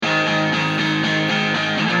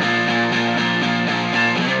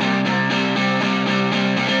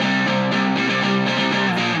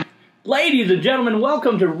Ladies and gentlemen,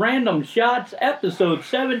 welcome to Random Shots, episode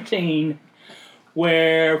 17,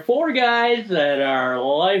 where four guys that are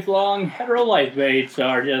lifelong hetero lifemates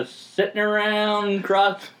are just sitting around,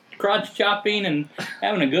 crotch chopping, and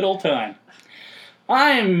having a good old time.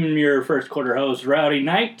 I'm your first quarter host, Rowdy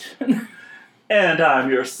Knight. And I'm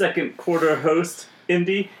your second quarter host,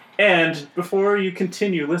 Indy. And before you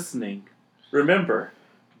continue listening, remember,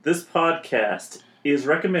 this podcast is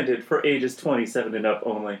recommended for ages 27 and up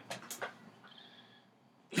only.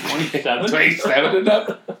 27? 27 and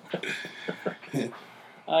up?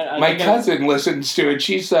 My cousin listens to it.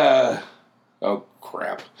 She's, oh,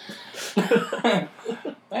 crap. Man,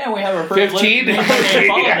 we have our first 15?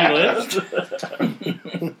 list.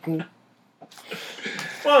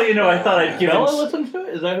 Well, you know, I thought I'd give Bella listens to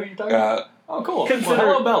it? Is that who you're talking about? Oh, cool. Well,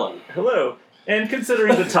 hello, Bella. Hello. And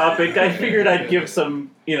considering the topic, I figured I'd give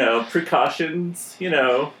some, precautions.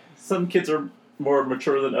 Some kids are more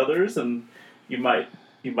mature than others, and you might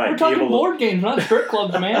We're be talking able board games, not strip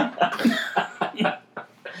clubs, man.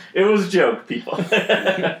 It was a joke, people.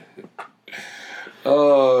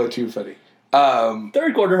 Oh, too funny.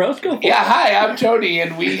 Third quarter host, go for it. Yeah, hi, I'm Tony,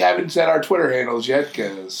 and we haven't said our Twitter handles yet,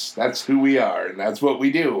 because that's who we are, and that's what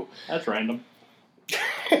we do. That's random.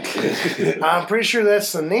 I'm pretty sure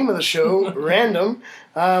that's the name of the show, Random.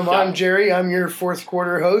 I'm Jerry. I'm your fourth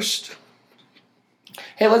quarter host.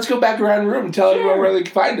 Hey, let's go back around the room and tell everyone where they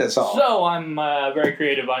can find us all. So, I'm very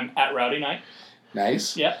creative. I'm at Rowdy Knight.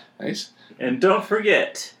 Nice. Yeah. Nice. And don't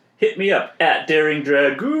forget, hit me up at Daring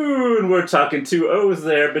Dragoon. We're talking two O's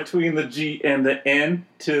there between the G and the N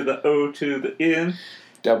to the O to the N.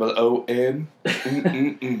 O-N.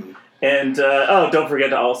 And, don't forget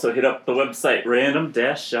to also hit up the website,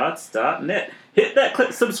 random-shots.net. Hit that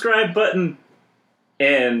click subscribe button,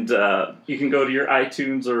 and you can go to your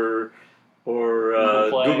iTunes or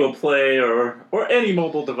Google Play or any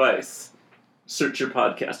mobile device. Search your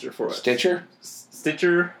podcaster for us. Stitcher?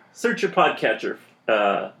 Stitcher. Search your podcatcher,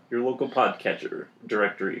 your local podcatcher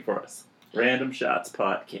directory for us. Random Shots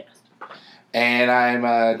Podcast. And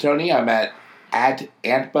I'm Tony. I'm at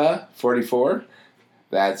Antba44.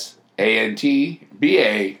 That's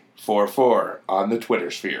ANTBA44 on the Twitter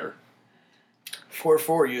sphere.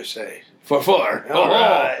 4-4, you say. 44. All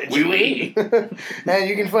right. Oui. And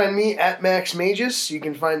you can find me at Max Magus. You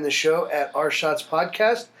can find the show at Our Shots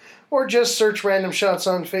Podcast, or just search Random Shots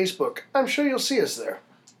on Facebook. I'm sure you'll see us there.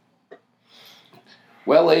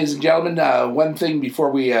 Well, ladies and gentlemen, one thing before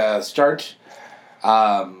we start.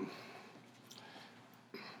 I've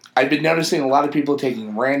been noticing a lot of people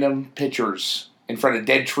taking random pictures in front of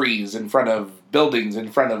dead trees, in front of buildings,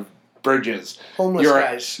 in front of bridges. Homeless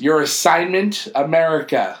guys. Your assignment,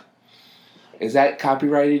 America. Is that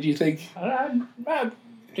copyrighted, you think?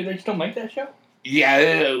 Do they still make that show? Yeah.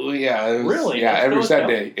 Really? Yeah, That's every still a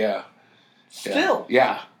Sunday, yeah. Still?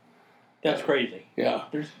 Yeah. That's crazy. Yeah.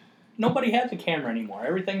 Nobody has a camera anymore.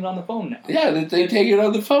 Everything's on the phone now. Yeah, they take it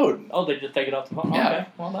on the phone. Oh, they just take it off the phone? Yeah. Okay,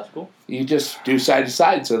 well, that's cool. You just do side to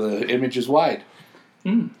side so the image is wide.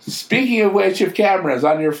 Mm. Speaking of which, of cameras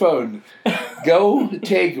on your phone, go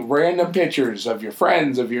take random pictures of your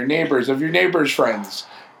friends, of your neighbors' friends,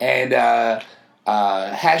 and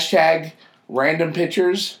hashtag random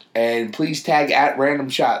pictures, and please tag at Random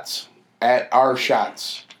Shots, at Our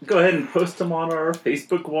Shots. Go ahead and post them on our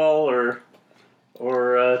Facebook wall or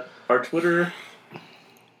our Twitter.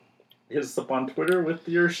 Hit us up on Twitter with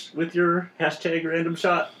your hashtag Random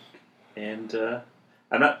Shot, and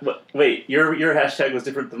I'm not. Wait, your hashtag was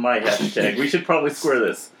different than my hashtag. We should probably square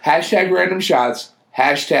this. Hashtag Random Shots,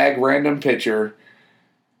 hashtag Random Picture,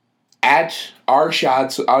 at Our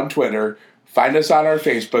Shots on Twitter. Find us on our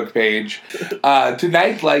Facebook page.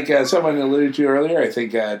 Tonight, like someone alluded to earlier, I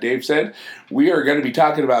think Dave said, we are going to be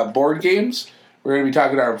talking about board games. We're going to be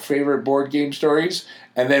talking about our favorite board game stories.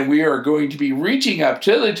 And then we are going to be reaching up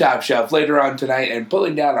to the top shelf later on tonight and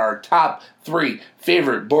pulling down our top 3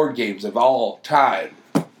 favorite board games of all time.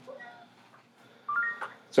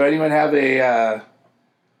 So anyone have a...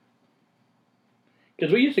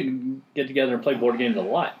 Because we used to get together and play board games a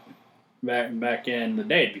lot back in the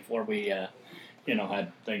day before we,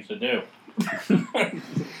 had things to do.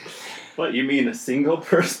 What, you mean a single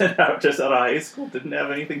person out just out of high school didn't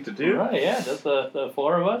have anything to do? Right, yeah, just the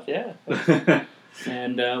 4 of us, yeah.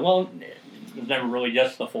 And, it was never really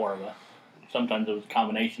just the 4 of us. Sometimes it was a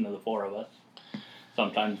combination of the 4 of us.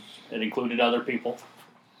 Sometimes it included other people.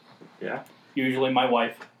 Yeah. Usually my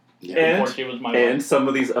wife. And, before she was my and wife. some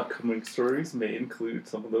of these upcoming stories may include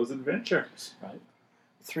some of those adventures. Right.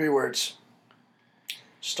 3 words.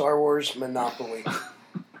 Star Wars Monopoly.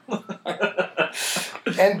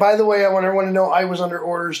 And by the way, I want everyone to know I was under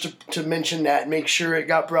orders to mention that and make sure it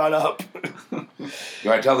got brought up. You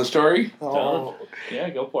want to tell the story? Oh. Yeah,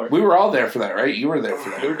 go for it. We were all there for that, right? You were there for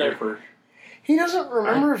that. You were there for He doesn't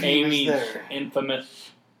remember if he Amy's was there.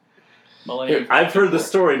 infamous Millennium. I've heard the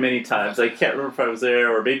story many times. I can't remember if I was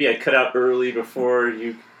there, or maybe I cut out early before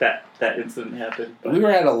that incident happened. But, We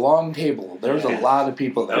were at a long table. There was a lot of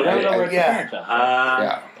people there. That was over at Yeah. your parents' house.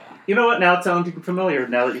 Yeah. You know what? Now it's sounding familiar.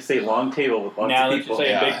 Now that you say long table with lots Now of that you people. say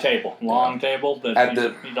Yeah. big table, long table, that At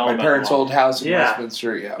he's all my about parents' long. old house in Yeah.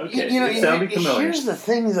 Westminster, yeah. Okay, You know, it's sounding familiar. here's the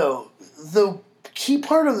thing, though. The key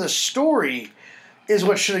part of the story is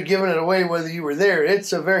what should have given it away, whether you were there.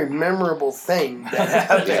 It's a very memorable thing that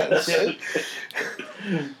happens.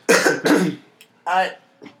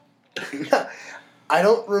 I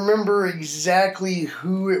don't remember exactly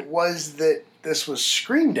who it was that this was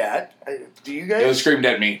screamed at. Do you guys? It was screamed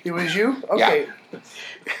at me. It was you? Okay.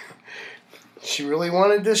 She really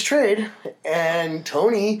wanted this trade, and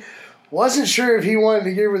Tony wasn't sure if he wanted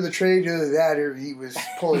to give her the trade or that, or he was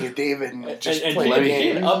pulling a David and just and playing she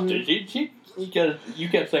games. upped it. You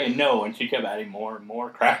kept saying no, and she kept adding more and more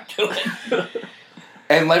crap to it.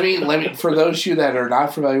 And let me for those of you that are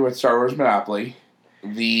not familiar with Star Wars Monopoly,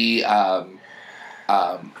 the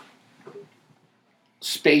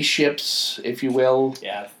spaceships, if you will,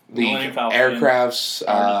 Yeah, the Millennium Falcon, aircrafts,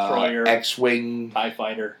 Star Destroyer, X-wing, TIE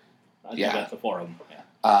Fighter. I think Yeah. that's the four of them. Yeah.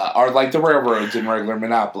 are like the railroads in regular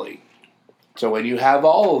Monopoly. So when you have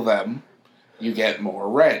all of them, you get more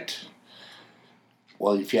rent.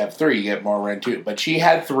 Well, if you have 3, you get more rent too. But she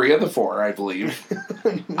had 3 of the 4, I believe.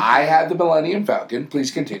 I had the Millennium Falcon. Please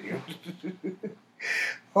continue.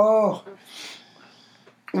 Oh.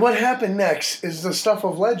 What happened next is the stuff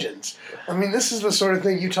of legends. I mean, this is the sort of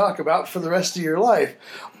thing you talk about for the rest of your life.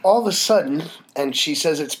 All of a sudden, and she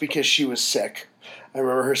says it's because she was sick. I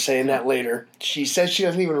remember her saying that later. She says she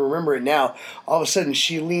doesn't even remember it now. All of a sudden,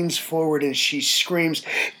 she leans forward and she screams,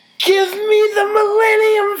 "Give me the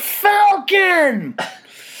Millennium Falcon!"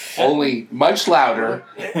 Only much louder,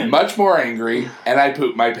 much more angry, and I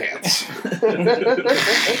pooped my pants.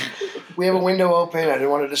 We have a window open. I didn't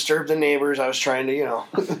want to disturb the neighbors. I was trying to,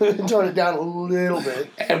 tone it down a little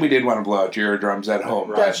bit. And we didn't want to blow out your eardrums at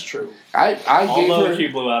home. That's true. I gave Although her she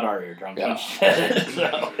blew out our eardrums. Yeah.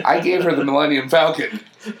 So. I gave her the Millennium Falcon.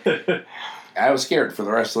 I was scared for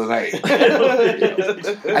the rest of the night.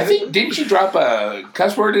 I think, didn't you drop a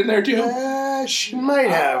cuss word in there too? She might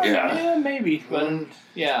have. Yeah. Yeah, maybe. But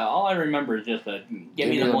yeah, all I remember is just give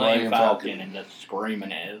me the Millennium Falcon and just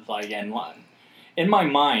screaming it. It's like, and in my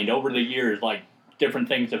mind, over the years, like, different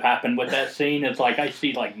things have happened with that scene. It's like I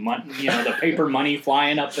see, like, the paper money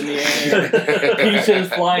flying up in the air, pieces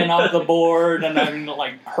flying off the board, and I'm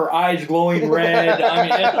like, her eyes glowing red. I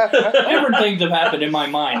mean, different things have happened in my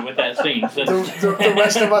mind with that scene. The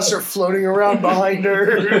rest of us are floating around behind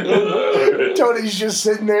her. Tony's just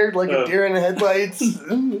sitting there like a deer in the headlights.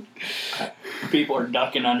 People are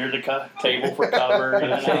ducking under the table for cover.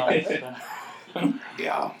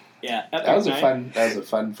 Yeah. Yeah, That was a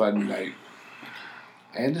fun night.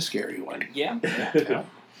 And a scary one. Yeah.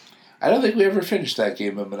 I don't think we ever finished that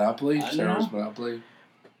game of Monopoly. Star know. Wars Monopoly.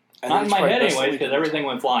 Not in my head, anyways, because everything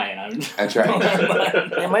went flying. That's right.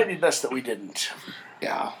 It might be best that we didn't.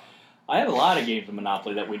 Yeah. I have a lot of games of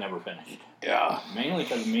Monopoly that we never finished. Yeah. Mainly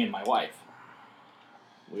because of me and my wife.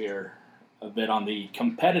 We're a bit on the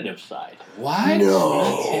competitive side. What?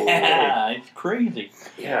 No. Yeah, it's crazy.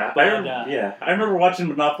 Yeah, But, I remember watching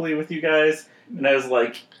Monopoly with you guys, and I was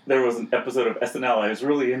like, there was an episode of SNL I was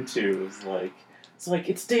really into. It's like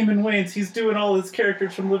it's Damon Wayans. He's doing all his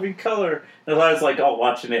characters from Living Color, and I was like, all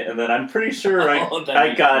watching it, and then I'm pretty sure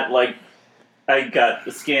I got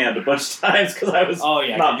scammed a bunch of times because I was not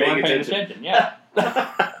you paying weren't paying attention. Yeah.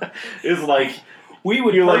 It was like. We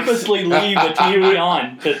would You like- purposely leave the TV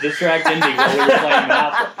on to distract Indy while we were playing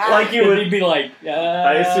Monopoly. Like you would- He'd be like,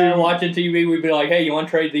 I assume- watching TV, we'd be like, hey, you want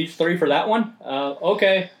to trade these 3 for that one?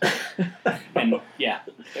 Okay. And yeah,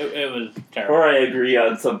 it was terrible. Or I agree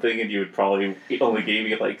on something, and you would probably only gave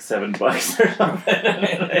me like $7 or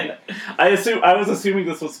something. I was assuming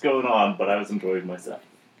this was going on, but I was enjoying myself.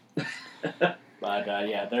 But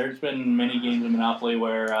yeah, there's been many games of Monopoly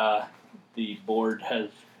where the board has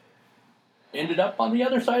ended up on the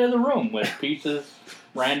other side of the room with pieces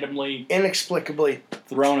randomly Inexplicably.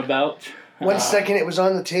 thrown about. 1 second it was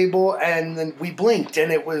on the table, and then we blinked,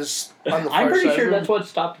 and it was on the far I'm pretty side sure of the that's what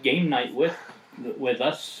stopped game night with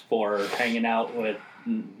us for hanging out with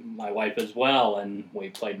my wife as well, and we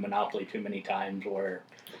played Monopoly too many times where...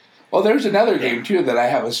 Well, there's another game, too, that I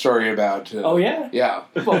have a story about. Oh, yeah? Yeah.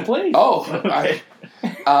 Well, please.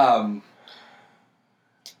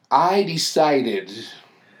 I decided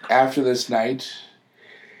after this night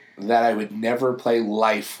that I would never play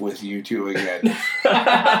Life with you two again.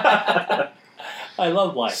 I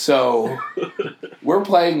love life. So, we're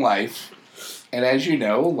playing Life. And as you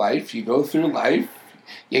know, Life, you go through life.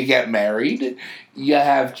 You get married. You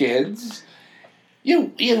have kids.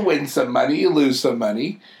 You win some money. You lose some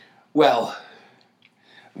money. Well,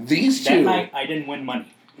 these That two... night, I didn't win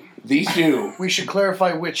money. These two... We should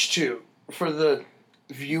clarify which two for the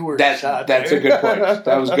viewers That's out a there. good point.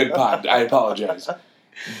 That was a good pod. I apologize.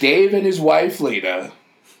 Dave and his wife, Lena,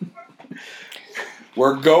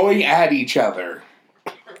 were going at each other.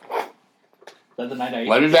 That's the night I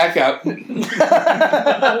Let me back up.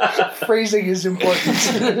 Phrasing is important.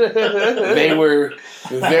 They were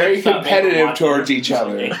very Stop making competitive watch towards it. each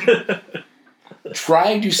other,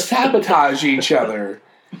 trying to sabotage each other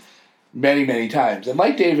many, many times. And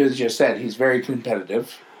like David just said, he's very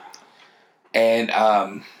competitive. And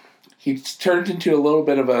he's turned into a little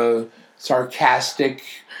bit of a sarcastic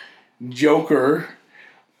joker.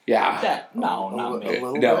 Yeah. No, not me.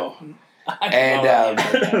 little No. And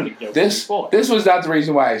And this was not the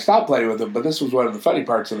reason why I stopped playing with him, but this was one of the funny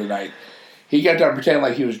parts of the night. He got done pretending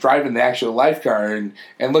like he was driving the actual life car and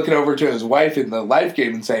looking over to his wife in the life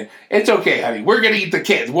game and saying, "It's okay, honey. We're going to eat the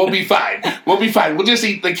kids. We'll be fine. We'll be fine. We'll just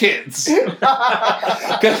eat the kids."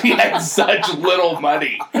 Because he had such little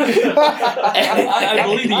money. I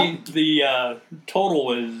believe the total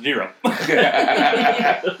was 0.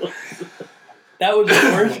 That was the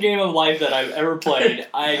worst game of life that I've ever played.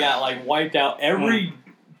 I got wiped out. Every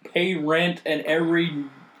pay rent and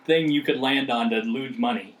everything you could land on to lose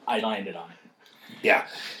money, I landed on it. Yeah.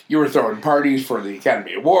 You were throwing parties for the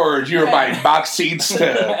Academy Awards. You were buying box seats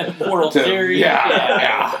to... World Series.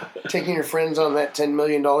 Yeah. Taking your friends on that $10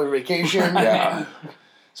 million vacation. Yeah.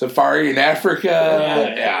 Safari in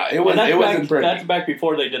Africa. Yeah. It wasn't pretty. That's back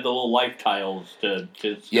before they did the little life tiles to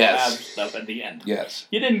Yes. have stuff at the end. Yes.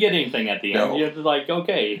 You didn't get anything at the end. No. You're just like,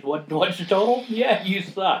 okay, what's your total? Yeah, you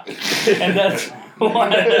suck. And that's what,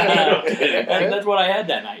 that's what I had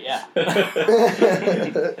that night. Yeah.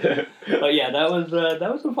 But yeah, that was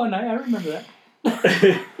a fun night. I remember that.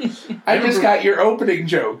 I just got your opening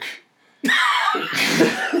joke. You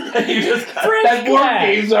just got That board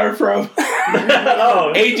games are from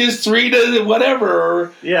oh, ages 3 to whatever.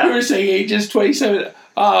 Or Yeah. you were saying ages 27.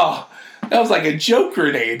 Oh, that was like a joke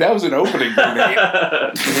grenade. That was an opening grenade.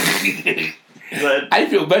 Glad, I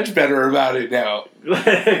feel much better about it now.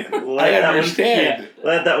 I understand.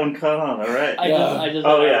 Glad that one caught on. All right. I just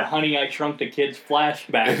Oh, had a yeah. Honey, I Shrunk the Kids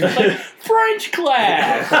flashback. It's like, French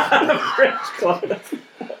class! French class.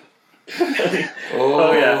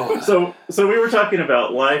 Oh, yeah. So we were talking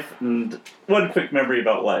about life, and one quick memory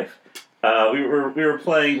about life. We were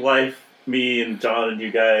playing life, me and John and you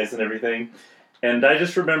guys and everything, and I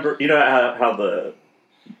just remember, you know how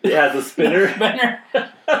it has a spinner.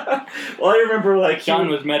 Well, I remember John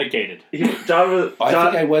was medicated. I think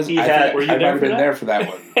I was. He I had. think I might have been there for that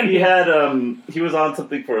one. He had he was on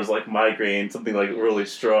something for his migraine, something really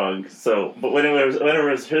strong. So, but whenever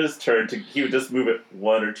it was his turn he would just move it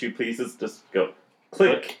 1 or 2 pieces, just go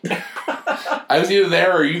click. I was either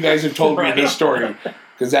there or you guys have told me this story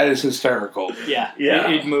because that is hysterical. Yeah. Yeah.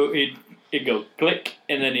 He'd move. He'd go click,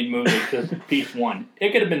 and then he'd move it to piece 1.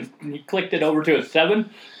 It could have been he clicked it over to a 7.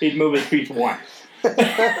 He'd move it to piece 1. And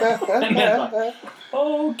that's like,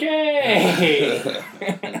 okay.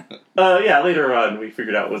 Yeah, later on we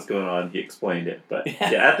figured out what's going on. He explained it, but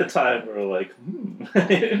yeah, at the time we were like,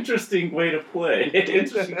 interesting way to play,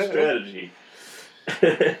 interesting strategy.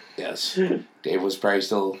 Yes. Dave was probably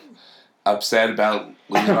still upset about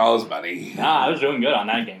losing all his money. I was doing good on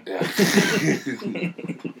that game. Yeah.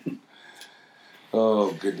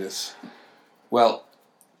 Oh, goodness. Well,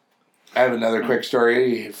 I have another quick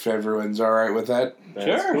story, if everyone's all right with that.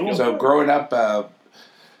 That's Sure. cool. So, growing up,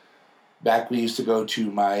 back we used to go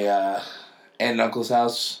to my aunt and uncle's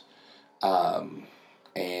house, and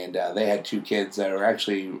they had 2 kids that were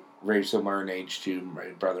actually very similar in age to my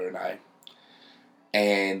brother and I.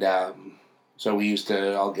 And so we used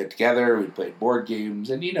to all get together, we'd play board games,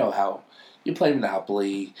 and you know how you play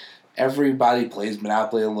Monopoly. Everybody plays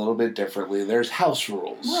Monopoly a little bit differently. There's house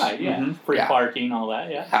rules. Right, yeah. Mhm. Free Yeah. parking, all that,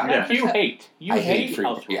 yeah. Yeah. You hate. You I hate free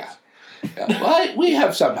house rules. Yeah. Well, we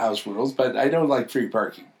have some house rules, but I don't like free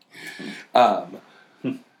parking.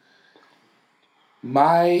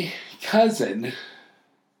 My cousin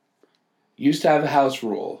used to have a house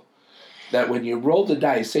rule that when you rolled the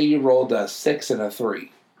dice, say you rolled a 6 and a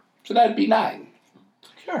 3, so that'd be 9.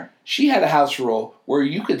 Sure. She had a house rule where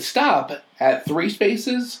you could stop at 3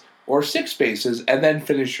 spaces or 6 spaces and then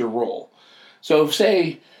finish your roll. So if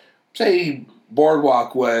say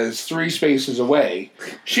boardwalk was 3 spaces away,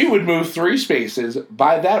 she would move 3 spaces,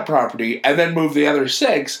 buy that property, and then move the other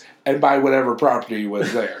 6 and buy whatever property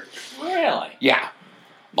was there. Really? Yeah.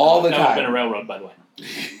 All the That would have time. been a railroad, by the way.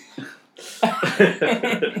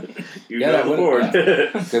 You Yeah, know that the would- board.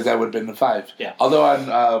 Because that would have been the 5. Yeah. Although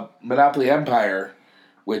on Monopoly Empire,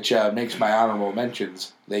 which makes my honorable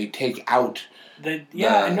mentions, they take out. I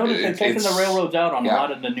noticed they've taken the it's- railroads out on a yeah.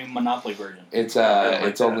 lot of the new Monopoly versions. It's like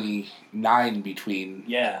it's that. only 9 between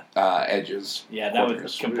Yeah, edges. that would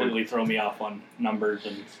Corners. completely throw me off on numbers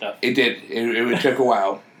and stuff. It did. It took a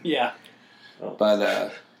while, Yeah.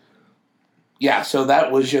 but yeah. So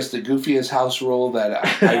that was just the goofiest house rule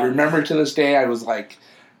that I remember to this day. I was like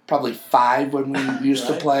probably 5 when we used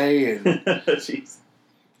to Right. play, and Jeez.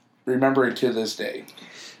 remember it to this day.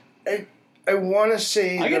 I want to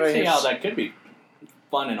say I that can see have how that could be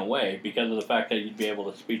fun in a way because of the fact that you'd be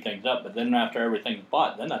able to speed things up, but then after everything's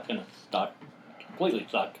bought, then that's going to completely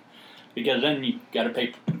suck. Because then you got to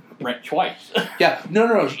pay rent twice. Yeah,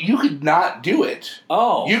 no. You could not do it.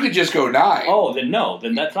 Oh. You could just go 9. Oh, then no.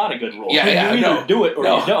 Then that's not a good rule. Yeah, yeah, you either no. do it or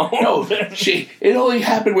you don't. No, it only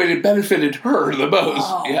happened when it benefited her the most.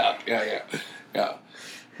 Oh. Yeah.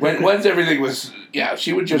 Once everything was,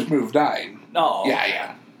 she would just move 9. No.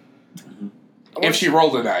 Yeah. If she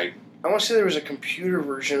rolled a 9. I want to say there was a computer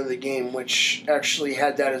version of the game which actually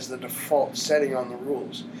had that as the default setting on the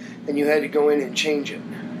rules, and you had to go in and change it.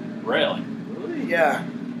 Really? Really? Yeah.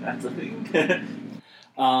 That's a thing.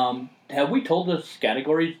 Have we told the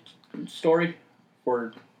category story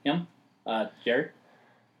for him, Jared?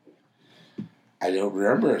 I don't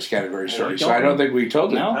remember a category story, so don't? I don't think we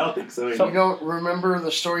told it. No? I don't think so. So- You don't remember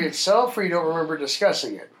the story itself, or you don't remember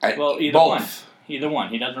discussing it? Well, either both. one. Either one.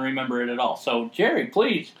 He doesn't remember it at all. So, Jerry,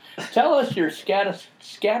 please tell us your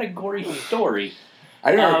category story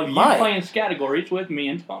I of remember you mine. playing categories with me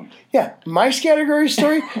and Tony. Yeah, my category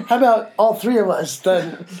story. How about all 3 of us?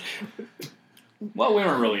 Then, Well, we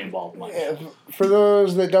weren't really involved much. for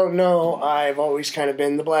those that don't know, I've always kind of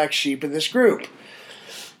been the black sheep of this group,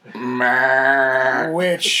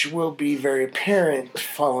 which will be very apparent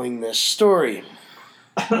following this story.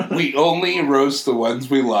 we only roast the ones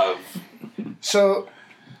we love. So,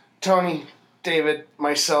 Tony, David,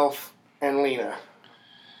 myself, and Lena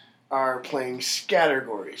are playing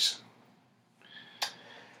categories.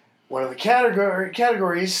 One of the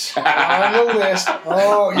categories on the list.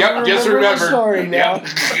 Oh, you Yep, just the remember. story now.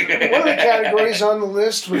 Yep. One of the categories on the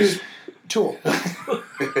list was Tool.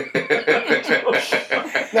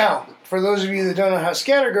 Now, for those of you that don't know how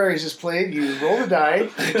categories is played, you roll the die.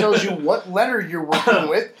 It tells you what letter you're working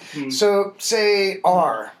with. So, say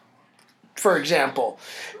R, for example.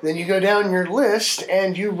 Then you go down your list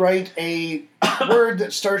and you write a word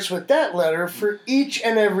that starts with that letter for each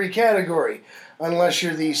and every category, unless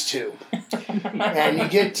you're these 2. And you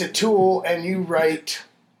get to Tool and you write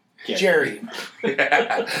Jerry.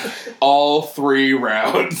 All 3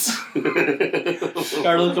 rounds.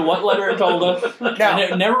 Regardless of what letter it told us. Now- And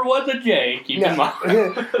it never was a J, keep in mind.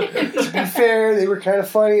 To be fair, they were kind of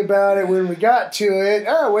funny about it when we got to it.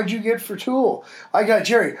 Oh, what'd you get for Tool? I got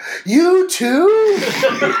Jerry. You too?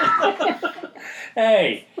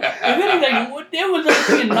 Hey, if anything, it was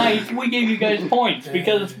actually nice. We gave you guys points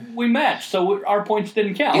because we matched, so our points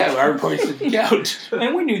didn't count. Yeah, our points didn't count.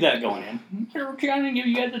 And we knew that going in. We were trying to give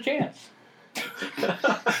you guys a chance.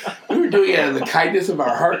 We were doing it out of the kindness of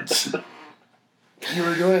our hearts. You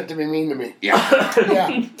were doing it to be mean to me. Yeah.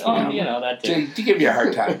 Yeah. Oh, you know, that's it. To give you a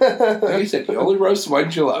hard time. Like you said, you only roast the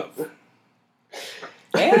ones you love.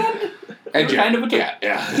 And And You're kind of a tool.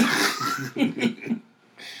 yeah.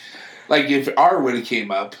 Like if R would have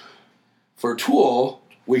came up for Tool,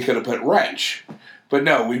 we could have put Wrench. But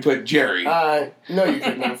no, we put Jerry. No, you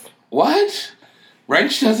couldn't have. What?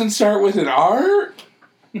 Wrench doesn't start with an R?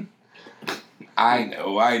 I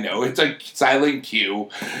know. It's a silent Q.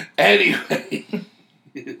 Anyway.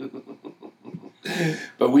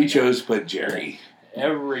 But we chose to put Jerry.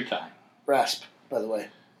 every time. Rasp, by the way.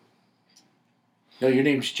 No, your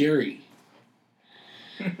name's Jerry.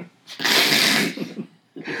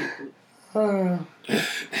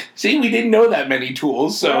 See, we didn't know that many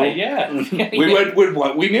tools, so Right, yeah. we went with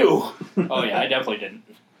what we knew. Oh, yeah, I definitely didn't.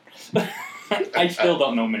 I still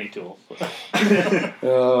don't know many tools.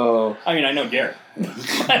 Oh. I mean, I know Garrett.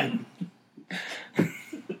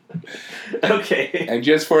 Okay. And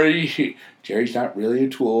just for you, Jerry's not really a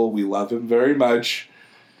tool. We love him very much.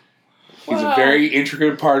 He's a Well, very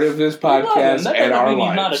intricate part of this love him. podcast That and doesn't our mean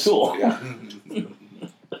lives. he's not a tool.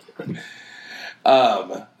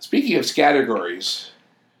 Yeah. Speaking of categories,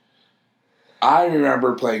 I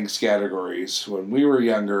remember playing categories when we were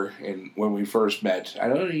younger and when we first met. I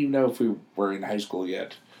don't even know if we were in high school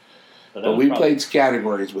yet. But we played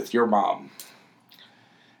categories with your mom.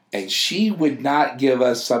 And she would not give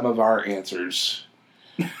us some of our answers.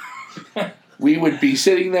 We would be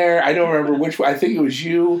sitting there. I don't remember which one. I think it was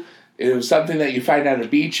you. It was something that you find on a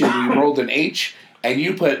beach and you rolled an H and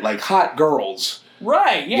you put like hot girls.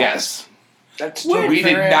 Right, Yes. That's We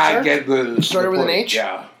did not get the... Started with an H?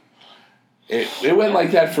 Yeah. It went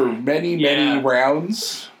like that for many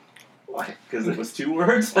rounds. Why? Because it was 2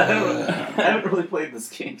 words? I haven't really played this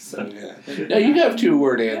game, so... Yeah. No, you have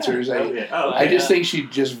 2-word answers. I just think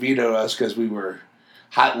she'd just veto us because we were...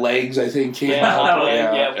 Hot Legs, I think, came out.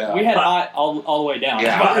 Yeah. We had hot all the way down, if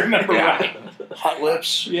I remember right. Hot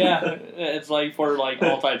Lips. Yeah, it's like for like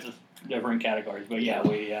all types of different categories. But yeah,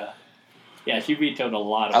 she vetoed a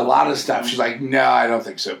lot of stuff. She's like, no, I don't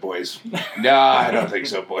think so, boys. No, I don't think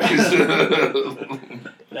so, boys.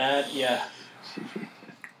 Yeah.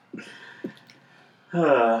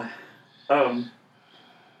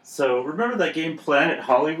 So remember that game Planet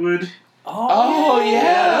Hollywood? Oh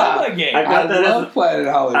yeah, I love that game. I love Planet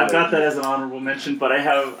Hollywood. I've got that as an honorable mention, but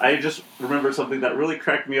I just remember something that really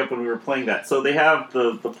cracked me up when we were playing that. So they have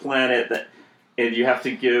the planet that, and you have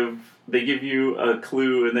to they give you a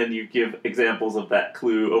clue, and then you give examples of that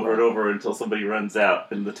clue over and over until somebody runs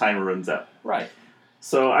out and the timer runs out. Right.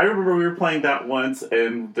 So I remember we were playing that once,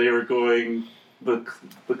 and they were going the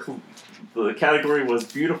category was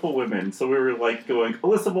beautiful women. So we were like going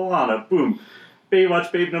Alyssa Milano, boom.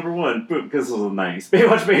 Baywatch Babe number 1, boom, because this was the 90s.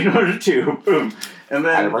 Baywatch Babe number 2, boom. And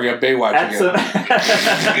then... I bring up Baywatch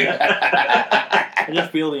again. I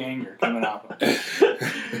just feel the anger coming out.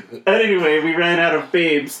 Anyway, we ran out of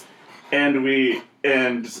babes, and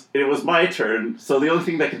it was my turn, so the only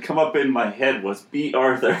thing that could come up in my head was B.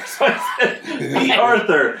 Arthur. So I said, B.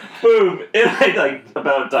 Arthur, boom, and I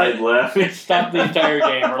about died laughing. Stopped the entire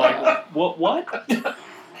game. We're like, what?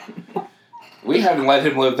 We haven't let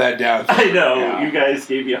him live that down. I know. You guys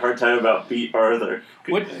gave me a hard time about B. Arthur.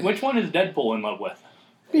 Which one is Deadpool in love with?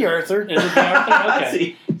 B. Arthur. Is it B. Arthur?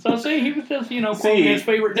 Okay. So he was just, quoting his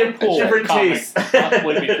favorite Deadpool comic.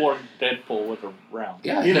 Possibly before Deadpool was around.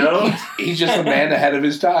 Yeah, he's just a man ahead of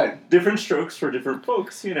his time. Different strokes for different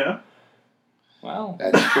folks, Well,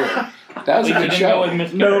 that's true. That was a good show.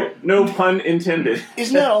 No pun intended.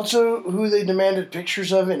 Isn't that also who they demanded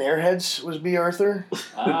pictures of in Airheads? Was B. Arthur?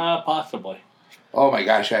 Possibly. Oh my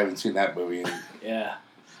gosh, I haven't seen that movie. Yeah.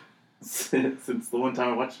 Since the one time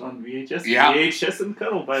I watched it on VHS. Yeah. VHS and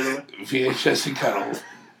Cuddle, by the way. VHS and Cuddle.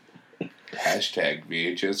 Hashtag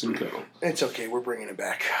VHS and Cuddle. It's okay, we're bringing it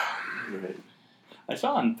back. Right. I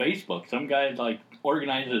saw on Facebook some guy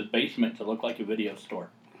organized his basement to look like a video store.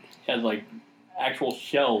 He has actual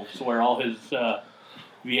shelves where all his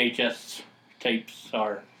VHS tapes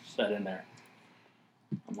are set in there.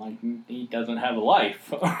 I'm like, he doesn't have a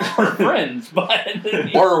life or friends, but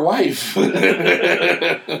or a wife. But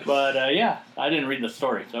yeah, I didn't read the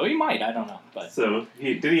story, so he might. I don't know. But so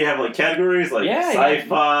did he have scategories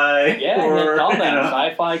sci-fi? Yeah, or, all that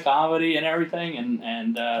sci-fi, comedy, and everything,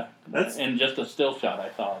 and just a still shot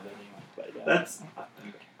I saw of it. Anyway. But,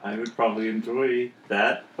 I would probably enjoy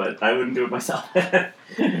that, but I wouldn't do it myself.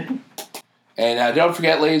 And don't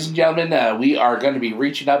forget, ladies and gentlemen, we are going to be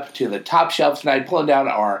reaching up to the top shelf tonight, pulling down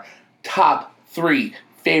our top 3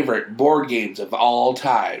 favorite board games of all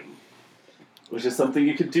time. Which is something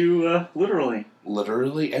you could do literally.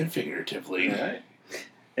 Literally and figuratively. All right.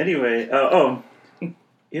 Anyway,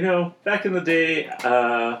 back in the day,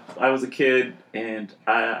 I was a kid, and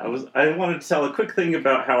I wanted to tell a quick thing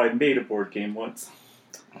about how I made a board game once.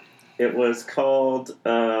 It was called...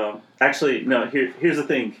 here's the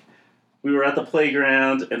thing. We were at the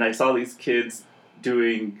playground, and I saw these kids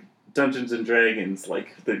doing Dungeons and Dragons.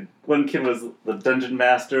 The one kid was the dungeon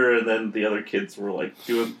master, and then the other kids were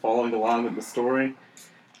following along with the story.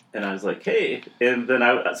 And I was like, hey, and then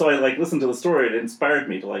I listened to the story. It inspired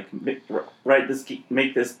me to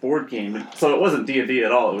make this board game. So it wasn't D&D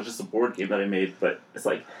at all. It was just a board game that I made. But it's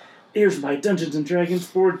here's my Dungeons and Dragons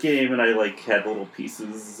board game, and I had little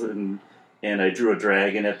pieces, and I drew a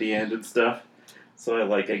dragon at the end and stuff.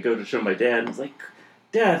 So I go to show my dad, and I was like,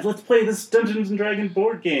 Dad, let's play this Dungeons and Dragons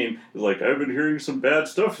board game. He's like, I've been hearing some bad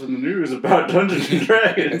stuff in the news about Dungeons and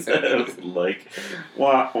Dragons. And I was like,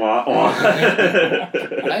 wah, wah, wah.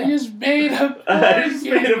 I just made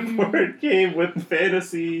a board game with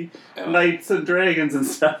fantasy knights and dragons and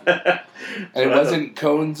stuff. And it wasn't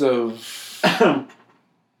Cones of...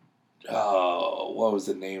 what was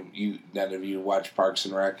the name? None of you watch Parks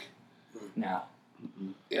and Rec? No.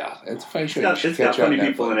 Yeah, it's a funny show. It's got funny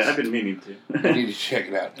people in it. I've been meaning to. I need to check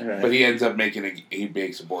it out. Right. But he ends up making he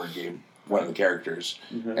makes a board game, one of the characters.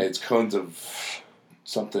 And it's Cones of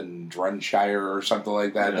something Drunshire or something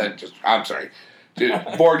like that. Yeah. That just I'm sorry.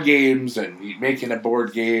 Board games and making a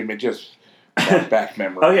board game, it just brought back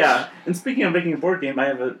memories. Oh yeah, and speaking of making a board game, I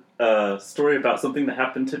have a story about something that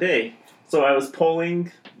happened today. So I was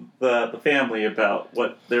polling the family about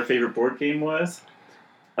what their favorite board game was.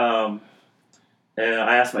 And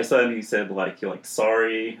I asked my son. He said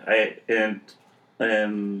Sorry. And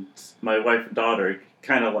my wife and daughter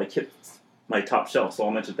kind of hit my top shelf. So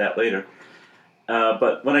I'll mention that later.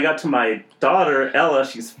 But when I got to my daughter Ella,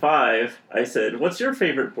 she's 5. I said, "What's your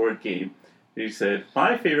favorite board game?" She said,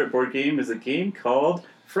 "My favorite board game is a game called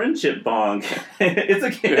Friendship Bong." It's a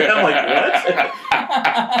game. I'm like,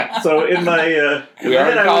 what? So in my we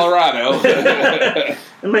are in Colorado.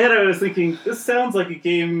 In my head, I was thinking, this sounds like a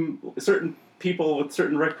game certain people with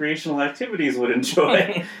certain recreational activities would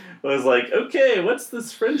enjoy. I was like, okay, what's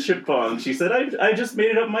this Friendship Bong? She said, I just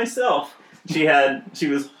made it up myself. She had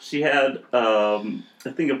a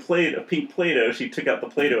thing of a pink Play-Doh. She took out the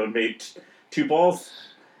Play-Doh and made 2 balls,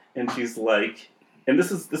 and she's like, and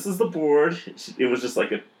this is the board. It was just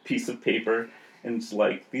like a piece of paper, and it's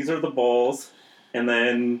like, these are the balls, and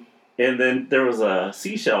then there was a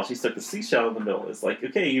seashell. She stuck the seashell in the middle. It's like,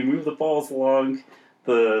 okay, you move the balls along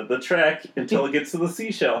the track until it gets to the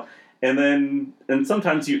seashell, and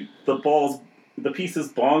sometimes the pieces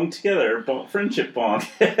bong together, friendship bong.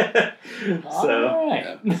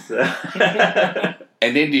 Alright.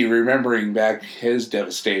 And Indy, remembering back his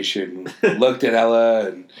devastation, looked at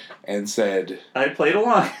Ella and said, I played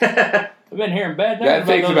along. I've been hearing bad that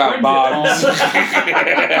things thing's about bonds. Oh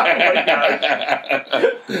my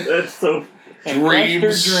God. That's so...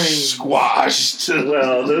 Dreams squashed.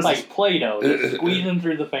 Well, those, like Play-Doh, squeezing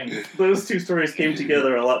through the fingers. Those 2 stories came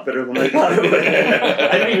together a lot better than I thought it would.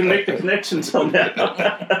 I didn't even make the connection till now.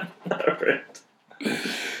 Right.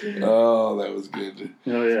 Oh, that was good.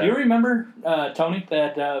 Oh, yeah. Do you remember, Tony,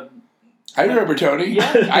 that... I remember Tony.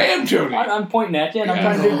 Yeah. I am Tony. I'm pointing at you, and I'm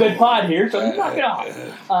trying to do a good pod here, so knock it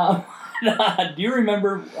off. Do you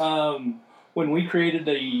remember when we created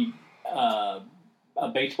a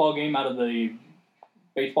baseball game out of the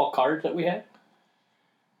baseball cards that we had?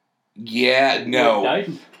 Yeah, no.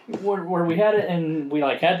 Where we had it, and we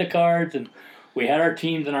had the cards, and we had our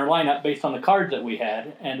teams and our lineup based on the cards that we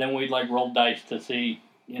had, and then we'd roll dice to see,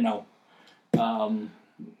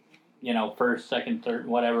 first, second, third,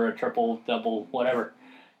 whatever, a triple, double, whatever.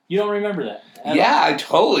 You don't remember that? Yeah, I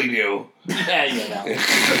totally do. Yeah, you know.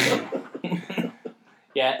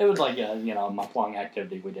 Yeah, it was like a month-long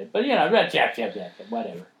activity we did. But, jack,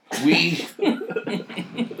 whatever.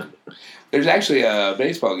 There's actually a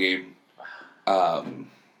baseball game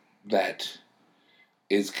that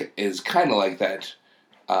is kind of like that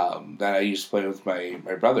that I used to play with my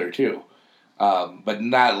brother, too. But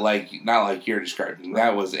not like you're describing.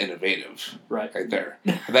 That was innovative, right there.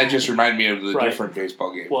 That just reminded me of the right. different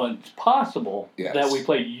baseball game. Well, it's possible that we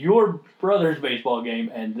played your brother's baseball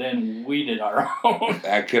game and then we did our own.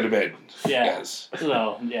 That could have been. Yeah. Yes.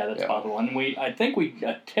 So that's possible. And I think we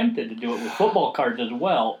attempted to do it with football cards as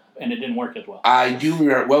well, and it didn't work as well. I do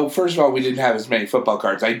remember. Well, first of all, we didn't have as many football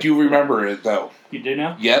cards. I do remember it though. You do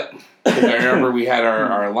now? Yep. Because I remember we had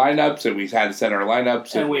our lineups, and we had to set our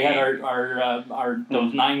lineups. And we had our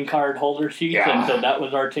those 9-card holder sheets, and so that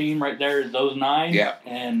was our team right there, those 9. Yeah.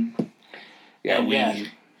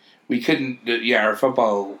 We couldn't, our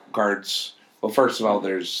football cards, well, first of all,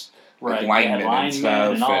 there's linemen and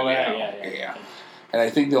stuff. And all that, yeah. And I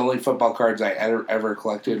think the only football cards I ever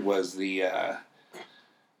collected was the,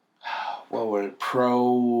 where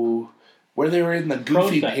they were in the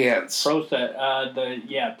goofy pants. Pro Set,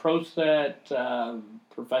 Pro Set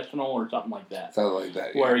Professional or something like that. Something like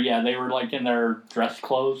that, yeah. Where, they were in their dress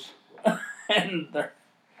clothes and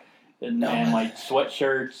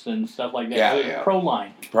sweatshirts and stuff like that. Yeah. Pro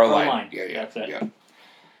Line. Yeah. That's it. Yeah.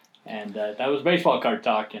 And that was baseball card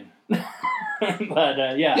talking. But,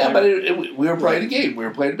 we were playing a game. We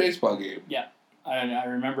were playing a baseball game. Yeah. I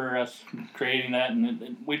remember us creating that,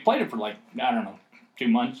 and we played it for 2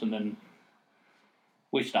 months, and then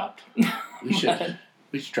we stopped. We should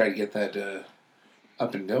try to get that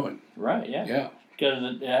up and going. Right, yeah. Yeah.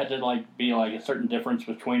 Because it had to be a certain difference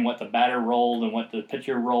between what the batter rolled and what the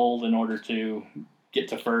pitcher rolled in order to get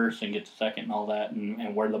to first and get to second and all that,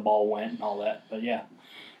 and where the ball went and all that. But yeah,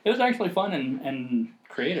 it was actually fun and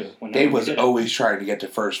creative. Dave was always trying to get to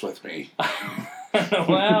first with me.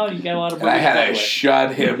 Well, you got a lot of. And I had to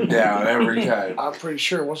shut him down every time. I'm pretty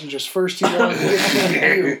sure it wasn't just first he wanted to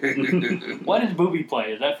get to you. What does Booby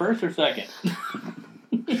play? Is that first or second?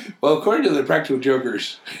 Well, according to the Practical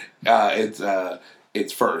Jokers,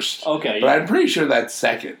 it's first. Okay. But I'm pretty sure that's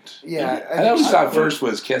second. Yeah. I always thought first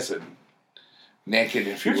was kissing. Naked,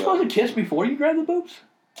 if you You're will. supposed to kiss before you grab the boobs?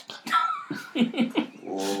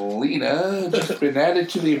 Lena just been added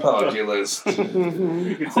to the apology list. You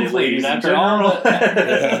could say Hopefully, ladies in after all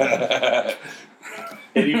general.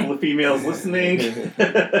 Any females listening?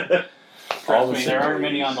 Trust me, there aren't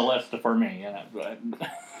many on the list for me. But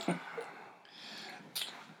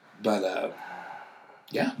But,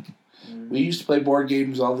 yeah. We used to play board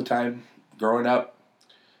games all the time growing up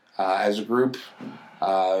as a group.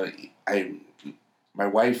 My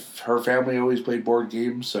wife, her family always played board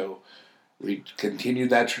games, so we continued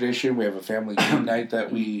that tradition. We have a family game night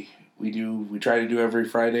that we try to do every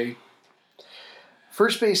Friday.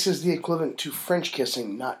 First base is the equivalent to French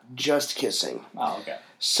kissing, not just kissing. oh, okay.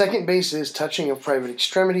 Second base is touching of private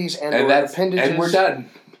extremities and or And appendages. and we're done.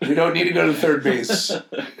 We don't need to go to third base.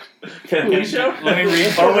 Can we show? Let me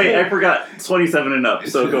read. Oh wait, I forgot. 27 and up.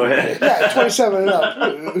 So go ahead. Yeah, 27 and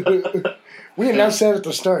up. We announced that at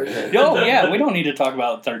the start. Oh, yeah, we don't need to talk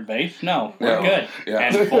about third base. No, we're No. good. Yeah.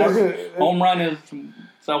 And fourth, home run is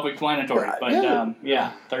self-explanatory. But,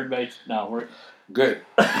 Yeah. third base, no, we're... Good.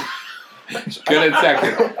 Good at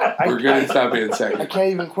second. We're good at stopping at I second. can't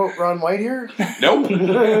even quote Ron White here. Nope.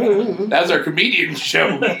 That's our comedian show.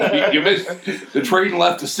 You missed. The train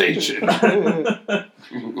left the station.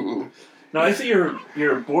 Now I see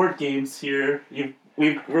your board games here.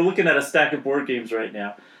 We're looking at a stack of board games right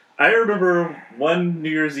now. I remember one New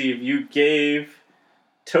Year's Eve you gave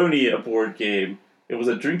Tony a board game. It was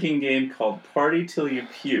a drinking game called Party Till You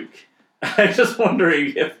Puke. I'm just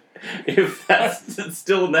wondering if that's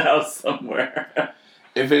still in the house somewhere.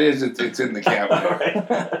 If it is, it's in the cabinet.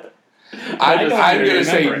 Alright. I'm going to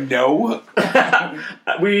say remember no.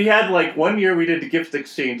 We had like 1 year we did a gift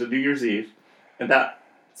exchange on New Year's Eve, and I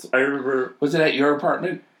remember. Was it at your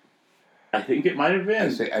apartment? I think it might have been. I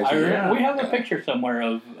think We have a picture somewhere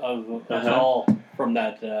of us all from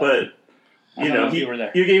that. But I you don't know, if you were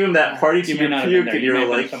there. you gave him that party to You may your not have puke, been there. and You you may were have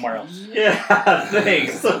been like, somewhere else. "Yeah,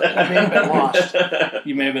 thanks." I may have been lost.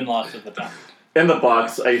 You may have been lost at the time. And the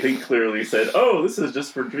box, I think, clearly said, "Oh, this is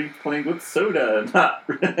just for playing with soda, not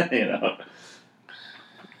you know."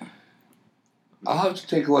 I'll have to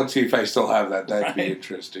take a look, see if I still have that. That'd be Right.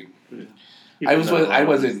 interesting. You I was know,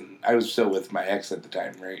 I was still with my ex at the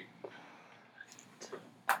time, right?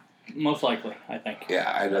 Most likely, I think.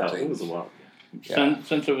 Yeah, I don't Oh, it think. was a while. Yeah.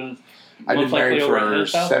 Since it was I've been most likely married over at for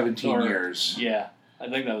his house, 17 or- years. Yeah, I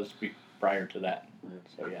think that was prior to that.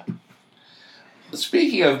 So yeah.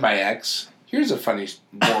 Speaking of my ex, here's a funny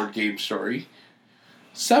board game story.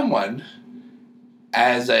 Someone,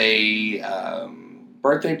 as a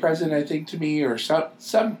birthday present, I think, to me, or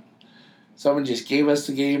someone just gave us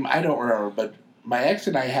the game. I don't remember, but my ex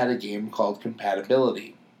and I had a game called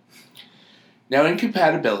Compatibility. Now, in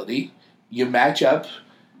Compatibility, you match up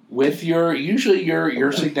with usually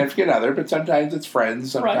your significant other, but sometimes it's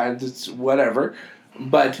friends, sometimes it's whatever.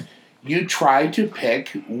 But you try to pick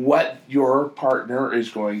what your partner is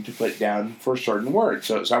going to put down for certain words.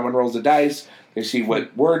 So someone rolls a dice, they see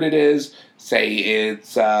what word it is, say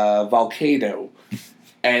it's volcano.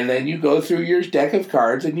 And then you go through your deck of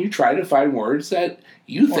cards and you try to find words that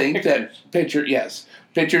you think that pictures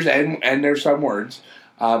and there's some words,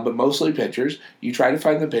 but mostly pictures. You try to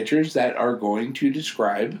find the pictures that are going to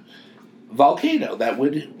describe volcano, that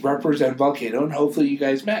would represent volcano, and hopefully you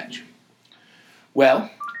guys match. Well,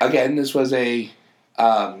 again, this was a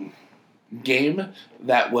game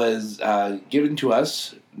that was given to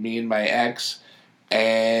us, me and my ex,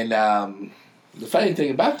 and the funny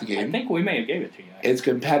thing about the game, I think we may have gave it to you. it's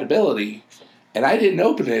Compatibility, and I didn't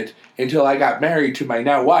open it until I got married to my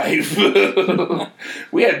now wife.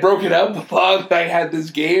 We had broken up long. I had this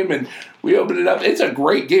game, and we opened it up. It's a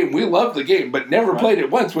great game. We love the game, but never played it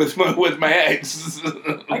once with my ex.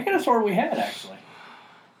 I could have sworn we had, actually.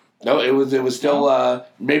 No, it was still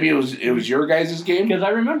maybe it was your guys' game. Because I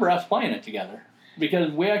remember us playing it together.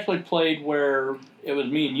 Because we actually played where it was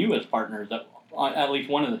me and you as partners at least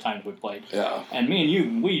one of the times we played. Yeah. And me and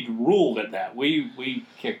you, we ruled at that. We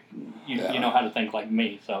kicked, you know how to think like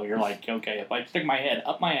me. So you're like, okay, if I stick my head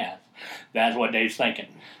up my ass, that's what Dave's thinking.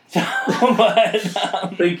 So, but,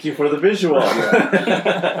 Thank you for the visual.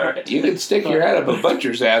 You can stick your head up a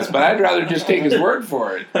butcher's ass, but I'd rather just take his word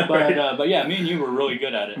for it. but yeah, me and you were really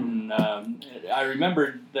good at it. And I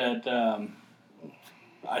remembered that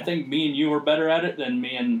I think me and you were better at it than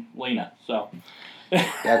me and Lena. So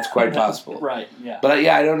That's quite possible. Right, yeah. But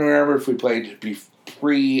yeah, I don't remember if we played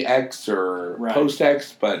pre-X or Right.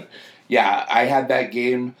 post-X, but yeah, I had that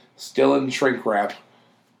game still in shrink wrap.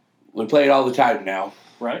 We play it all the time now.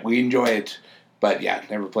 Right. We enjoy it, but yeah,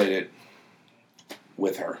 never played it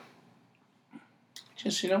with her.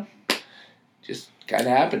 Just just kind of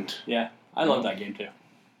happened. Yeah, I love that game too.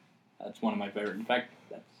 That's one of my favorite. In fact,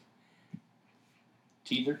 that's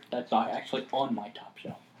teaser. That's actually on my top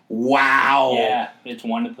shelf. Wow. Yeah, it's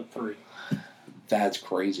one of the 3. That's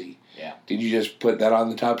crazy. Yeah. Did you just put that on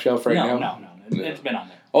the top shelf right now? No. It's been on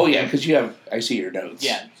there. Oh yeah, because I see your notes.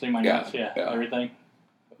 Yeah, see my Yeah, notes. Yeah, yeah. everything.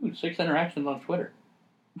 Ooh, 6 interactions on Twitter.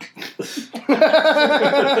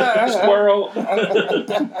 Squirrel.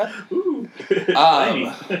 Ooh.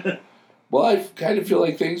 Well, I kind of feel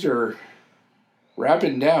like things are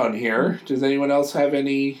wrapping down here. Does anyone else have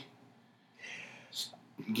any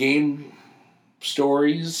game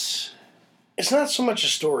stories? It's not so much a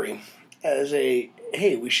story as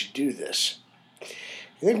hey, we should do this.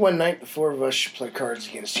 I think one night the 4 of us should play Cards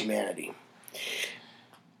Against Humanity.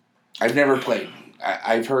 I've never played.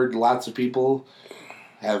 I've heard lots of people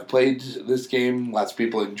have played this game. Lots of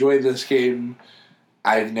people enjoy this game.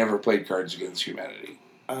 I've never played Cards Against Humanity.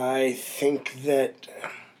 I think that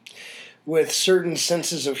with certain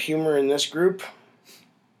senses of humor in this group,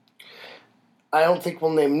 I don't think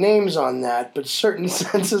we'll name names on that, but certain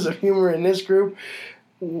senses of humor in this group,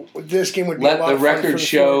 this game would be a Let lot the of fun for record the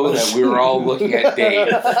show 4 of us. that we were all looking at Dave.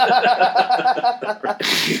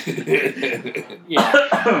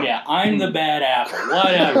 Yeah, I'm the bad apple.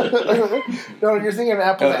 Whatever. No, you're thinking of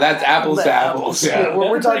apples. No, that's apples to apples, yeah.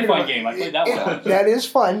 We're That's a talking pretty fun about game. I played that one. That is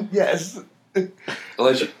fun. Yes.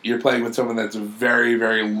 Unless you're playing with someone that's very,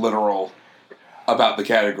 very literal about the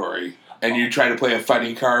category, and you try to play a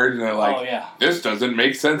funny card, and they're like, Oh yeah, this doesn't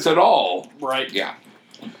make sense at all. right. Yeah.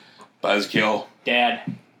 Buzzkill. Dad.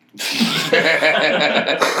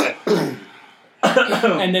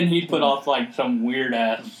 And then he'd put off like some weird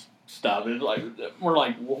ass stuff. It's like we're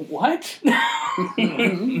like, what?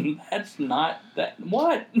 That's not that.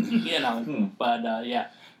 What? But yeah,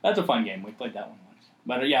 that's a fun game. We played that one once.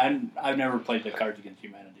 But yeah, I've never played the Cards Against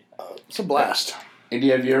Humanity. It's a blast. Andy,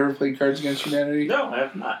 have you ever played Cards Against Humanity? No, I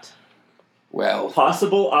have not. Well,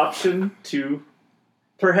 Possible option to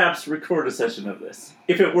perhaps record a session of this.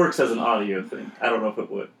 If it works as an audio thing. I don't know if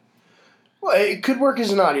it would. Well, it could work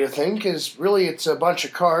as an audio thing, because really it's a bunch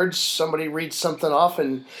of cards. Somebody reads something off,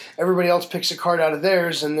 and everybody else picks a card out of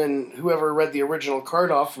theirs, and then whoever read the original card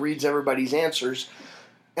off reads everybody's answers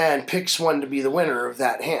and picks one to be the winner of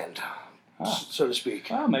that hand, so to speak.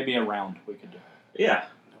 Well, maybe a round we could do. Yeah.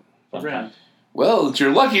 Sometime. well, it's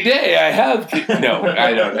your lucky day. I have. No,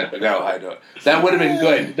 I don't. No, I don't. That would have been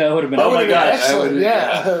good. That would have been. Oh my gosh. Excellent,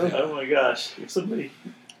 yeah. Oh my gosh. If somebody...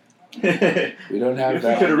 We don't have If we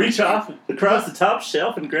that. could have reached off across the top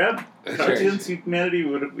shelf and grabbed That's Cards right. Against Humanity,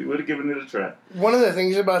 we would have given it a try. One of the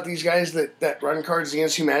things about these guys that run Cards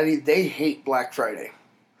Against Humanity, they hate Black Friday.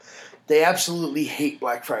 They absolutely hate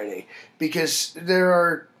Black Friday because there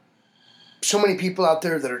are so many people out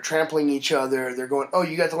there that are trampling each other. They're going, oh,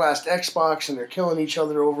 you got the last Xbox, and they're killing each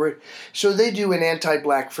other over it. So they do an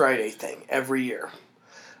anti-Black Friday thing every year.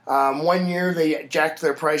 1 year they jacked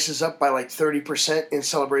their prices up by like 30% in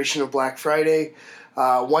celebration of Black Friday.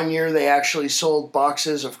 1 year they actually sold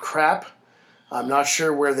boxes of crap. I'm not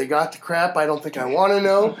sure where they got the crap. I don't think I want to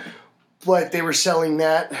know. But they were selling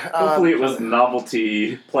that. Hopefully it was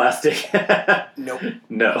novelty plastic. Nope.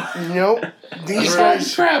 No. Nope. These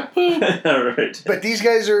guys. Crap. Poop. All right. But these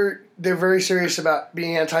guys they're very serious about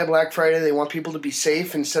being anti-Black Friday. They want people to be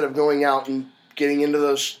safe instead of going out and getting into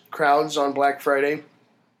those crowds on Black Friday.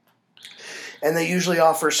 And they usually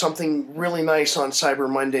offer something really nice on Cyber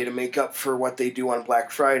Monday to make up for what they do on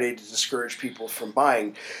Black Friday to discourage people from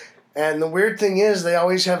buying. And the weird thing is they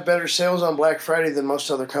always have better sales on Black Friday than most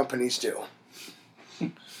other companies do.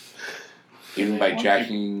 Even by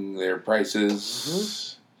jacking their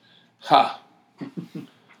prices. Ha.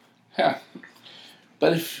 Yeah.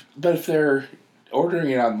 But if they're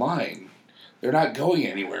ordering it online, they're not going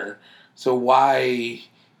anywhere. So why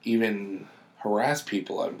even harass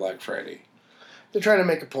people on Black Friday? They're trying to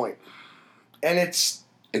make a point. And It's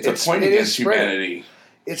a point it against is spreading.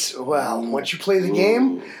 humanity. Once you play the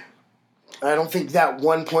game, I don't think that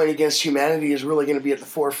 1 point against humanity is really going to be at the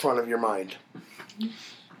forefront of your mind.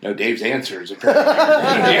 No, Dave's answers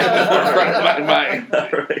apparently at the forefront of my mind. All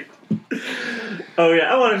right. Oh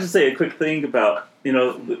yeah, I wanted to say a quick thing about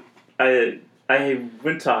I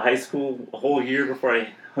went to high school a whole year before I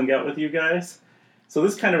hung out with you guys, so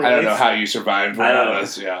this kind of I relates. don't know how you survived I don't without know.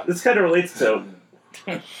 us. Yeah. This kind of relates to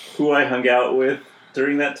who I hung out with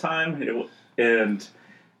during that time, and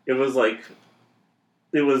it was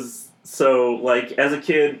so like as a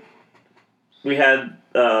kid, we had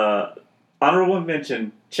honorable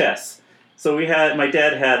mention chess. So my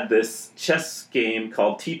dad had this chess game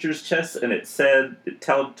called Teacher's Chess, and it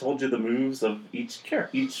told you the moves of each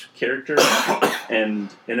character and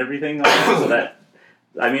everything. So that,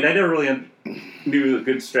 I mean, I never really knew a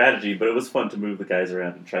good strategy, but it was fun to move the guys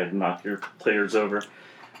around and try to knock your players over.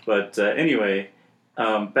 But anyway,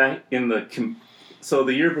 back in so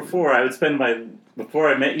the year before, before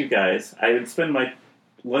I met you guys, I would spend my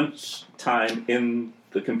lunch time in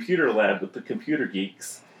the computer lab with the computer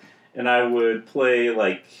geeks. And I would play,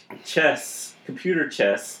 like, computer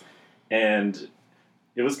chess, and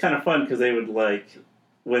it was kind of fun because they would, like,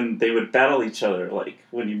 when they would battle each other, like,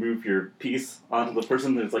 when you move your piece onto the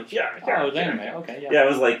person, it was like, yeah. Oh, it was anime, okay, yeah. Yeah, it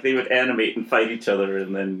was like they would animate and fight each other,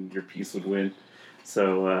 and then your piece would win.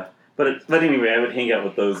 So, but anyway, I would hang out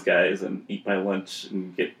with those guys and eat my lunch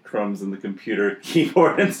and get crumbs in the computer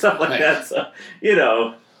keyboard and stuff like that. So,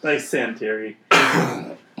 nice sanitary.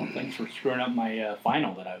 Thanks for screwing up my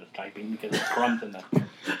final that I was typing because of crumbs in the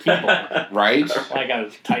keyboard. Right? Like I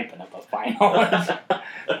was typing up a final.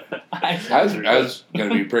 I was going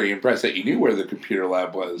to be pretty impressed that you knew where the computer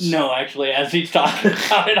lab was. No, actually, as he's talking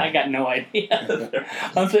about it, I got no idea.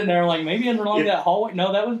 I'm sitting there like, maybe in along that hallway.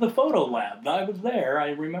 No, that was the photo lab. I was there. I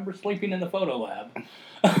remember sleeping in the photo lab.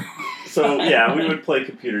 So, yeah, we would play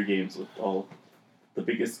computer games with all the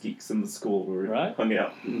biggest geeks in the school. We were hung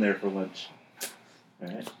out in there for lunch. All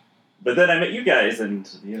right. But then I met you guys, and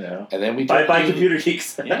and then we bye computer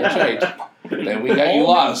geeks. Yeah. That's right. Then we got you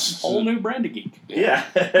lost. Whole new brand of geek. Yeah.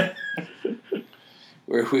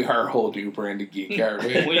 We are a whole new brand of geek, aren't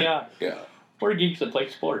we? We are. Yeah. We're geeks that play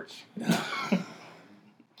sports.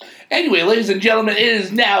 Anyway, ladies and gentlemen, it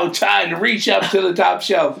is now time to reach up to the top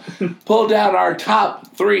shelf, pull down our top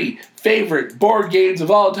 3 favorite board games of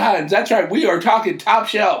all times. That's right, we are talking top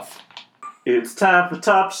shelf. It's time for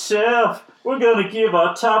Top Shelf. We're going to give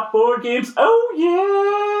our top board games. Oh,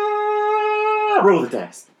 yeah! Roll the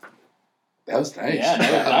dice. That was nice. Yeah,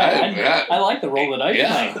 that was nice. I like the roll the dice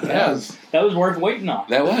yeah, thing. That was worth waiting on.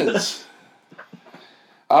 That was.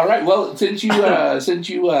 All right. Well, since you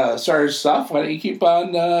started us off, why don't you keep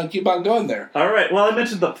on going there? All right. Well, I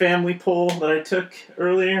mentioned the family poll that I took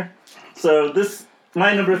earlier. So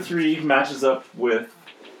my number 3 matches up with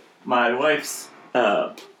my wife's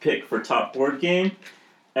pick for top board game.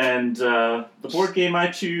 And the board game I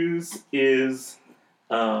choose is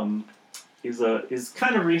kind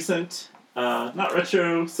of recent, not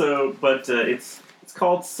retro. But it's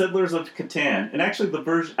called Settlers of Catan. And actually, the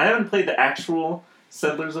version I haven't played the actual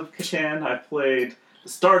Settlers of Catan. I played the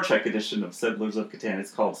Star Trek edition of Settlers of Catan.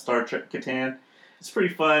 It's called Star Trek Catan. It's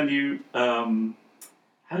pretty fun.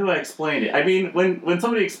 How do I explain it? I mean, when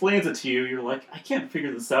somebody explains it to you, you're like, I can't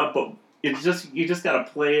figure this out. But you just gotta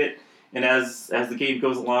play it. And as the game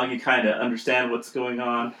goes along, you kind of understand what's going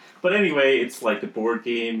on. But anyway, it's like a board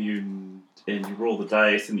game. You roll the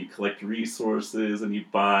dice, and you collect resources, and you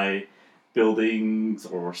buy buildings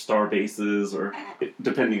or star bases, or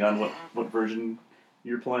depending on what version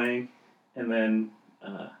you're playing. And then,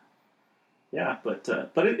 but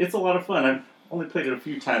it's a lot of fun. I've only played it a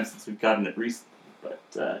few times since we've gotten it recently. But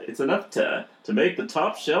it's enough to make the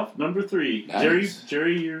top shelf number 3. Nice.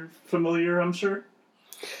 Jerry, you're familiar, I'm sure?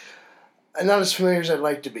 I'm not as familiar as I'd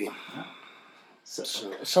like to be. So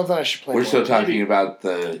something I should play. We're more. still talking about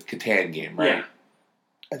the Catan game, right? Yeah.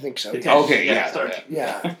 I think so. Okay,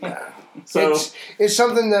 Yeah. So it's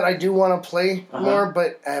something that I do want to play more,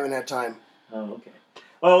 but I haven't had time. Oh, okay.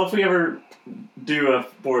 Well, if we ever do a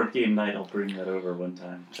board game night, I'll bring that over one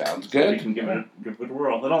time. Sounds So good. we can give it a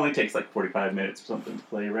whirl. It only takes like 45 minutes or something to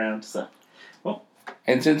play around, so...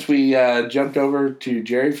 And since we jumped over to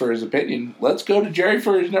Jerry for his opinion, let's go to Jerry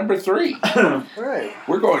for his number 3. All right.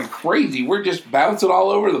 We're going crazy. We're just bouncing all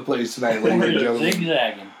over the place tonight, ladies and gentlemen.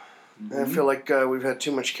 Zigzagging. I feel like we've had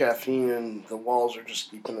too much caffeine and the walls are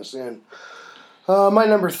just keeping us in. My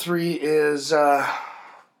number 3 is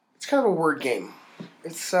it's kind of a word game.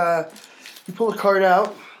 It's you pull a card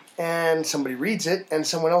out and somebody reads it and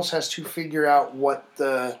someone else has to figure out what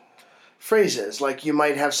the phrase is. Like you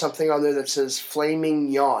might have something on there that says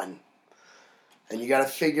flaming yawn. And you got to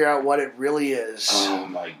figure out what it really is. Oh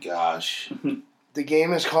my gosh. The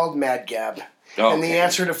game is called Mad Gab. Okay. And the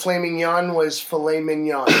answer to flaming yawn was filet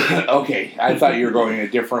mignon. Okay, I thought you were going a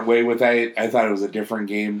different way with that. I thought it was a different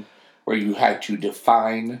game where you had to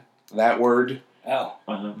define that word. Oh.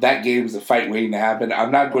 That game's the fight waiting to happen.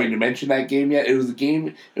 I'm not going to mention that game yet. It was the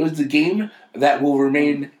game that will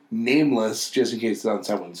remain nameless just in case it's on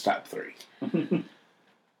someone's top 3.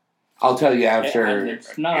 I'll tell you after.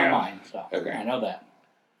 It's not on mine, so okay. I know that.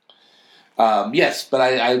 Yes, but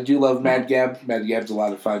I do love Mad Gab. Mad Gab's a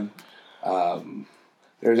lot of fun.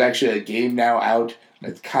 There's actually a game now out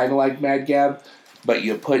It's kind of like Mad Gab, but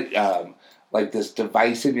you put like this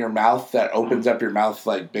device in your mouth that opens up your mouth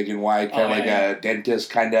like big and wide, kind of like a dentist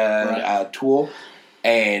kind of tool.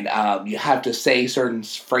 And you have to say certain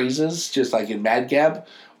phrases, just like in Mad Gab,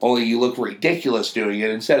 only you look ridiculous doing it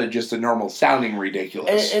instead of just a normal sounding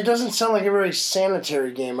ridiculous. And it doesn't sound like a very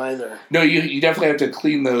sanitary game either. No, you definitely have to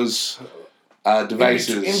clean those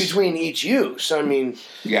devices. In between each use. I mean,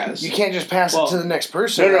 yes. You can't just pass it to the next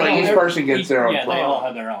person. No, each person gets their own. Yeah, they all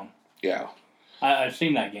have their own. Yeah. I've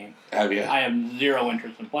seen that game. Have you? I have zero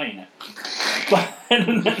interest in playing it.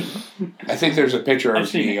 I think there's a picture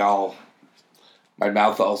of me all, my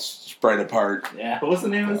mouth all spread apart. Yeah. What was the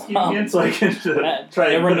name of this game again? So I can try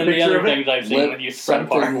and one put a of the picture other of it. things I've seen when you spread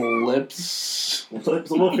apart. Something lips.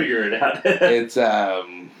 We'll figure it out. It's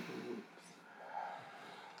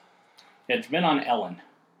It's been on Ellen.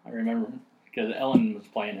 I remember because Ellen was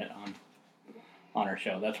playing it on her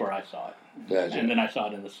show. That's where I saw it. Gotcha. And then I saw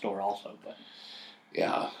it in the store also. But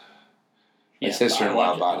yeah. My yeah,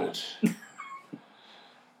 sister-in-law so bought it.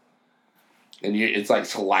 And it's like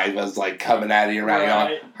saliva's like coming out of your mouth.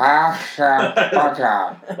 Right. You're like, ha, ha, ha,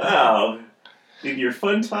 ha. Wow. In your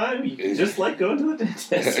fun time, you just like going to the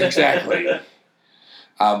dentist. Exactly.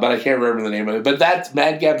 But I can't remember the name of it. But that's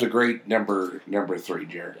Mad Gab's a great number 3,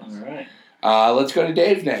 Jared. All right. Let's go to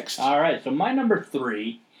Dave next. All right. So my number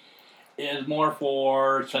 3 is more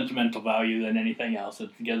for sentimental value than anything else.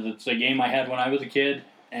 It's because it's a game I had when I was a kid,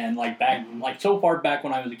 and so far back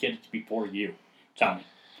when I was a kid, it's before you, Tony.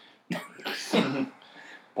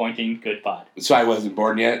 Pointing, good pod. So I wasn't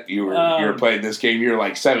born yet. You were playing this game. You were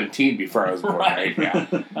like 17 before I was born, right?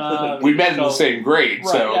 Yeah. We met in the same grade,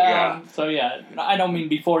 right, so yeah. So yeah, I don't mean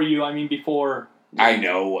before you. I mean before. I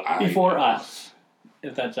know. Before us,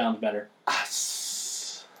 if that sounds better.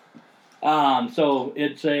 Us. So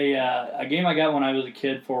it's a game I got when I was a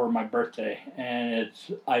kid for my birthday, and it's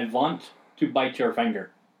I Want to Bite Your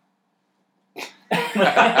Finger.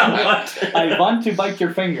 I want to bite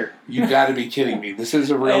your finger. You got to be kidding me! This is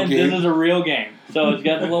a real game. This is a real game. So it's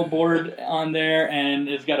got the little board on there, and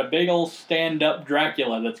it's got a big old stand-up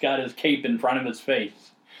Dracula that's got his cape in front of his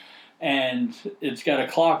face, and it's got a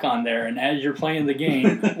clock on there. And as you're playing the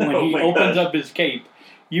game, when he opens up his cape,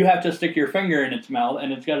 you have to stick your finger in its mouth,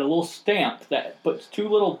 and it's got a little stamp that puts 2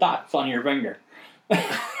 little dots on your finger.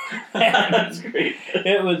 That's great.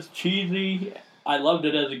 It was cheesy. I loved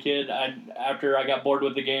it as a kid. After I got bored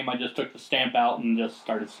with the game, I just took the stamp out and just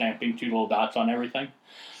started stamping 2 little dots on everything.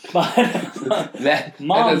 But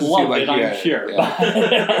Mom loved it, I'm sure.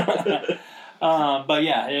 Yeah. But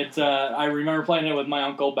yeah, it's. I remember playing it with my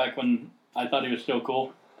uncle back when I thought he was still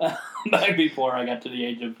cool. Back before I got to the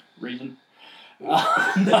age of reason.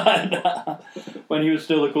 But when he was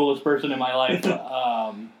still the coolest person in my life.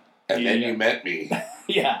 And then you met me.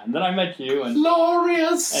 Yeah, and then I met you, and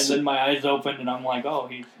glorious. And then my eyes opened, and I'm like, oh,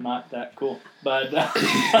 he's not that cool. But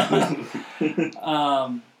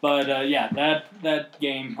yeah, that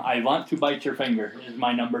game, I Want to Bite Your Finger, is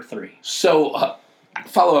my number 3. So,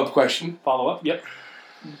 follow-up question. Follow up, yep.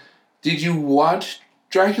 Did you want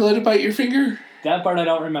Dracula to bite your finger? That part I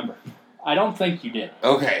don't remember. I don't think you did.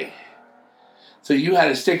 Okay. So you had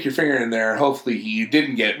to stick your finger in there, and hopefully you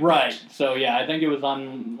didn't get... Right. So, yeah, I think it was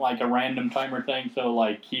on, like, a random timer thing. So,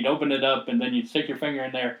 like, he'd open it up, and then you'd stick your finger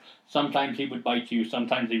in there. Sometimes he would bite you,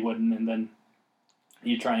 sometimes he wouldn't, and then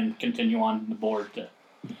you try and continue on the board to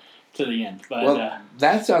the end. But, well,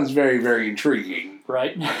 that sounds very, very intriguing.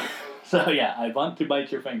 Right? So, yeah, I Want to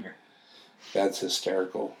Bite Your Finger. That's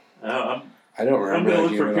hysterical. Oh, I don't remember. I'm going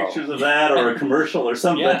to look for pictures of that or a commercial or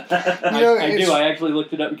something. Yeah. I do. I actually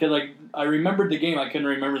looked it up because I remembered the game. I couldn't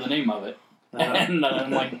remember the name of it. And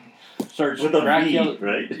I'm like, searched with a Dracula. V,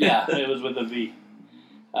 right? Yeah, it was with a V.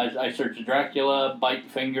 I searched Dracula,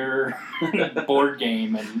 Bite Finger, board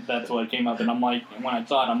game, and that's what came up. And I'm like, when I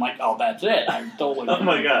saw it, I'm like, oh, that's it. I totally. Oh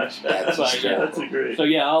my gosh, that's a great. So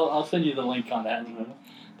yeah, I'll send you the link on that.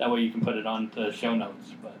 That way you can put it on the show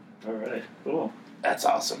notes. But all right, cool. That's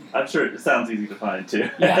awesome. I'm sure it sounds easy to find, too.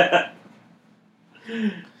 Yeah.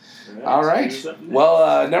 All right.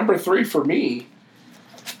 Well, number 3 for me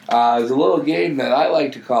is a little game that I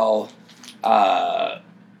like to call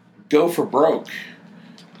Go for Broke.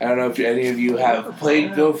 I don't know if any of you have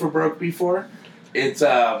played Go for Broke before. It's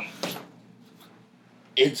a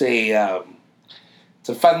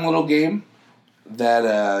fun little game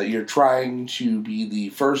that you're trying to be the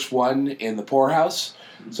first one in the poorhouse.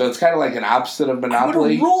 So it's kind of like an opposite of Monopoly. I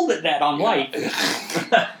would have rolled at that on life.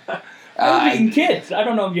 I was eating kids. I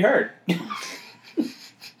don't know if you heard.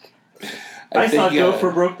 I saw think, Go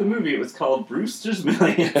for Broke the movie. It was called Brewster's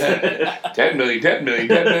Millions. $10 million.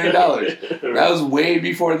 That was way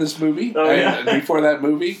before this movie. Oh, yeah. Before that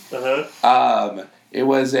movie. Uh-huh. It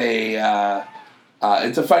was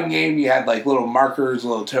it's a fun game. You had like little markers,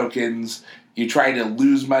 little tokens. You try to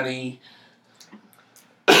lose money.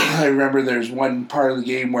 I remember there's one part of the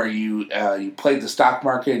game where you played the stock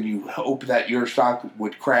market and you hope that your stock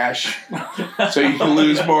would crash, so you can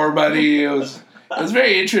lose more money. It was a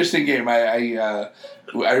very interesting game. I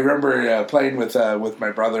remember playing with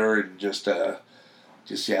my brother and just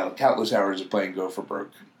countless hours of playing Go for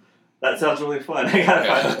Broke. That sounds really fun. I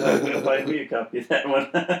gotta find me a copy of that one.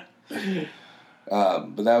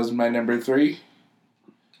 But that was my number 3.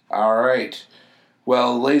 All right.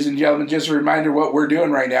 Well, ladies and gentlemen, just a reminder what we're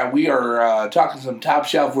doing right now. We are talking some top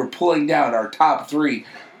shelf. We're pulling down our top 3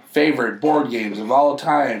 favorite board games of all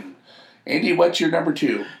time. Andy, what's your number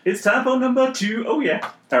 2? It's time for number 2. Oh,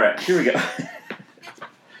 yeah. All right, here we go.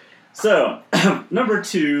 So, number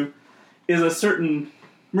 2 is a certain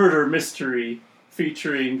murder mystery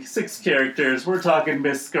featuring 6 characters. We're talking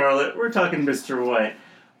Miss Scarlet. We're talking Mr. White.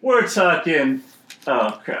 We're talking,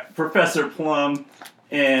 Professor Plum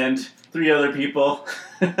and 3 other people.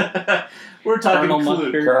 We're talking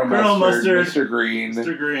Colonel Mustard, Mr. Green,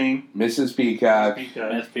 Mrs. Peacock,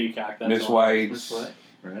 Miss Peacock, that's Miss all. White. Miss White,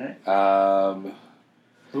 right?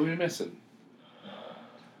 Who are we missing?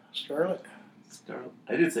 Scarlet. Scarlet.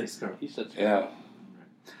 I did say Scarlet. He said Yeah.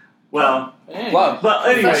 Well, Plum. but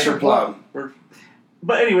anyway, Professor Plum. We're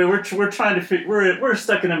trying to we're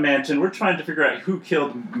stuck in a mansion. We're trying to figure out who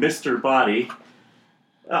killed Mr. Body.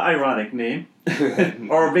 Ironic name,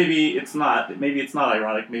 or maybe it's not. Maybe it's not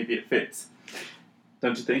ironic. Maybe it fits.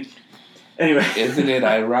 Don't you think? Anyway, Isn't it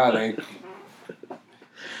ironic?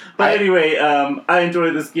 But anyway, I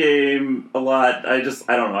enjoy this game a lot. I don't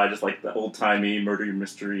know. I just like the old timey murder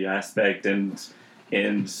mystery aspect and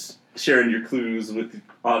sharing your clues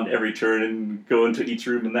on every turn and going to each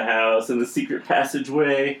room in the house and the secret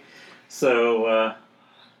passageway. So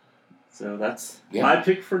that's my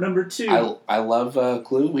pick for number 2. I love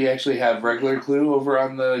Clue. We actually have regular Clue over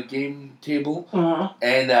on the game table,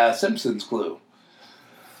 and Simpsons Clue,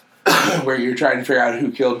 where you're trying to figure out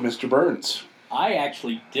who killed Mr. Burns. I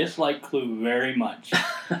actually dislike Clue very much.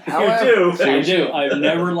 You do. I do. I've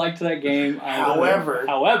never liked that game. However,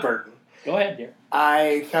 go ahead, dear.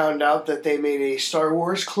 I found out that they made a Star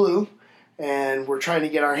Wars Clue, and we're trying to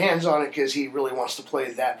get our hands on it because he really wants to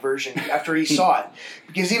play that version after he saw it.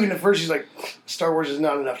 Because even at first he's like, Star Wars is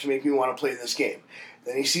not enough to make me want to play this game.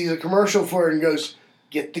 Then he sees a commercial for it and goes,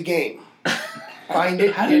 get the game. Find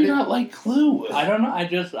it. How do you not like Clue? I don't know.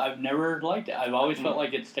 I've never liked it. I've always felt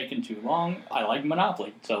like it's taken too long. I like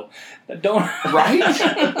Monopoly, so don't. Right?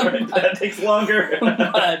 That takes longer.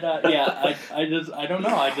 But, I don't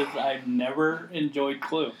know. I've never enjoyed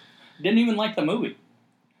Clue. Didn't even like the movie.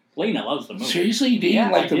 Lena loves the movie. Seriously, you didn't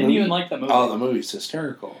even like the movie? I didn't even like the movie. Oh, the movie's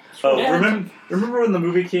hysterical. Oh, Yeah, remember when the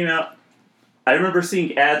movie came out? I remember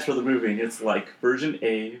seeing ads for the movie. It's like version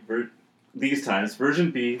A, these times,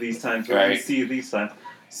 version B, these times, version C, these times.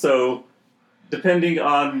 So, depending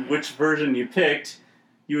on which version you picked,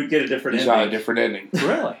 you would get a different ending. You saw a different ending.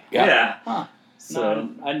 Really? Yeah. Huh. So,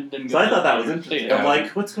 no, I didn't. So I thought that was interesting. I'm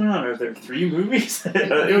like, what's going on? Are there 3 movies?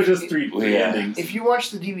 It was just three endings. If you watch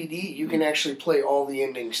the DVD, you can actually play all the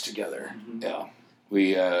endings together. Yeah.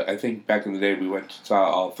 We, I think back in the day, we went and saw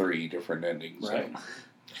all 3 different endings. Right. So.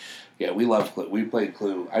 Yeah, we love Clue. We played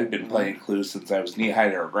Clue. I've been playing Clue since I was knee-high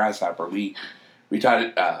to a grasshopper. We taught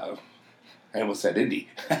it, I almost said Indy.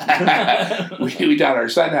 we taught our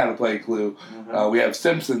son how to play Clue. We have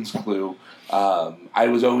Simpsons Clue. I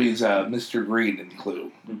was always Mr. Green in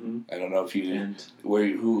Clue. I don't know if you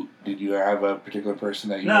who did you have a particular person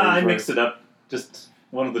that you? No, I mixed it up. Just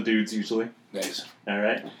one of the dudes usually. Nice. All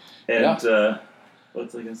right. And what's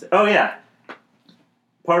I gonna say? Oh yeah.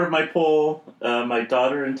 Part of my poll, my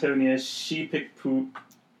daughter Antonia, she picked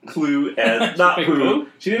Clue as not Pooh.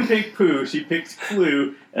 She didn't pick Pooh. She picked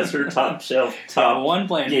Clue as her top shelf. One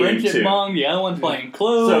playing Friendship Monk, the other one playing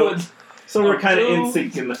Clue. So we're kind of in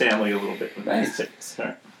sync in the family a little bit with these picks.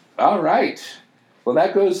 All right. Well,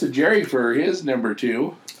 that goes to Jerry for his number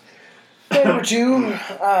 2. Number 2,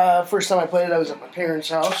 first time I played it, I was at my parents'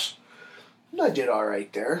 house. I did all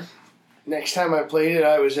right there. Next time I played it,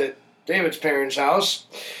 I was at David's parents' house.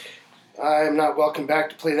 I'm not welcome back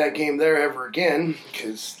to play that game there ever again,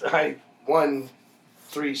 because I won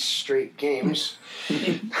 3 straight games.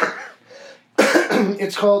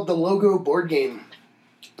 It's called the Logo Board Game.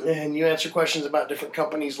 And you answer questions about different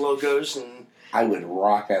companies' logos. And I would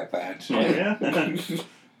rock at that. Oh, yeah?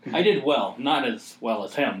 I did well. Not as well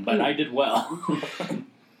as him, but I did well.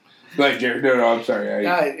 Like, Jared, no, I'm sorry.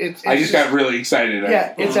 It's I just got really excited.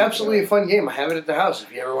 Yeah, it's absolutely a fun game. I have it at the house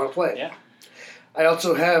if you ever want to play it. Yeah. I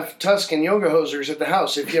also have Tusk and Yoga Hosers at the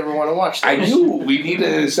house if you ever want to watch those. I do. We need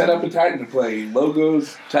to set up a time to play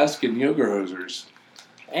Logos, Tusk, and Yoga Hosers.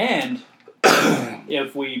 And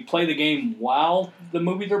if we play the game while the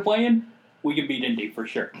movies are playing, we can beat Indy for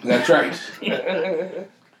sure. That's right.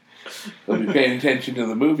 They'll be paying attention to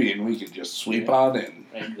the movie, and we can just sweep on in.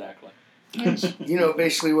 Exactly.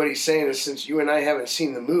 Basically what he's saying is since you and I haven't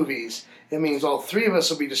seen the movies, it means all three of us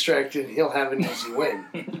will be distracted and he'll have an easy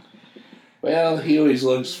win. Well, he always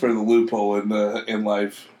looks for the loophole in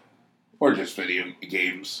life. Or just video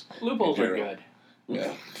games. Loopholes are good.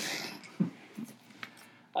 Yeah.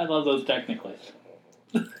 I love those technically.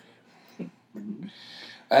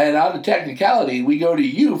 And on the technicality, we go to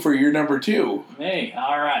you for your number 2. Hey,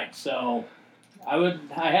 all right. So I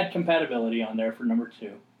had compatibility on there for number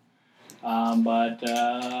 2. But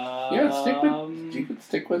you can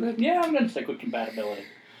stick with it. Yeah, I'm going to stick with compatibility.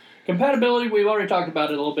 Compatibility, we've already talked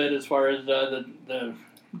about it a little bit as far as the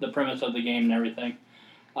premise of the game and everything.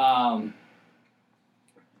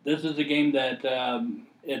 This is a game that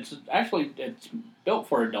it's built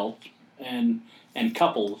for adults and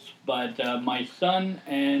couples, but my son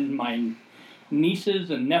and my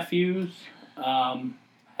nieces and nephews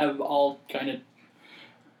have all kind of,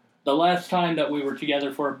 the last time that we were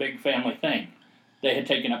together for a big family thing, they had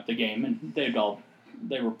taken up the game and they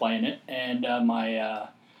were playing it, and my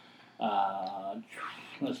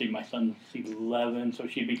let's see, my son's 11, so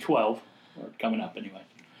she'd be 12, or coming up anyway.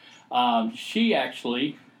 She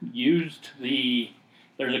actually used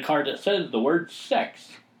there's a card that says the word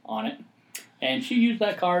sex on it, and she used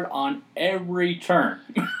that card on every turn.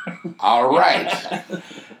 All right.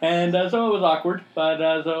 And so it was awkward, but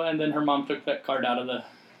and then her mom took that card out of the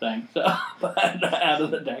thing, so out of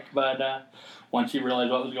the deck. But once she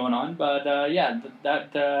realized what was going on, but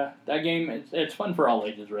that game it's fun for all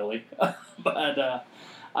ages really. But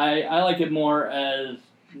I like it more as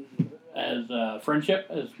friendship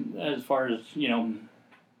as far as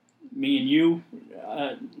me and you,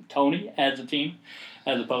 Tony, as a team,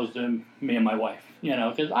 as opposed to me and my wife.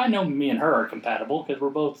 Because I know me and her are compatible because we're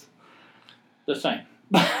both the same.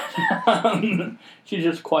 She's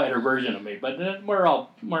just a quieter version of me, but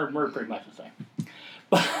we're pretty much the same.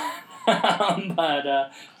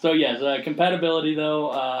 So yes, compatibility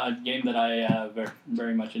though, game that I very,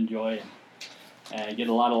 very much enjoy and get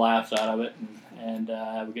a lot of laughs out of it and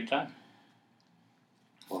have a good time.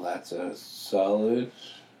 Well, that's a solid,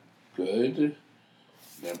 good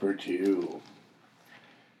number 2.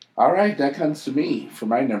 All right, that comes to me for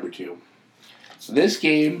my number 2. So this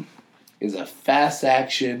game is a fast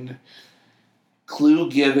action,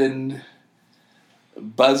 clue-given,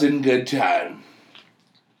 buzzing good time.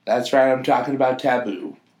 That's right, I'm talking about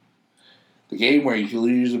Taboo. The game where you can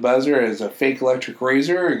use a buzzer as a fake electric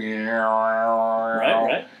razor.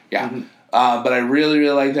 Right. Yeah. Mm-hmm. But I really,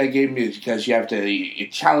 really like that game because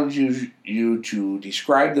it challenges you to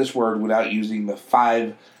describe this word without using the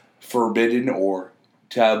 5 forbidden or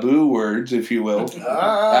taboo words, if you will.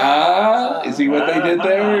 You see what they did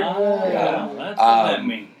there? Yeah. That's what that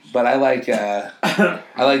means. But I like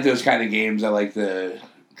those kind of games. I like the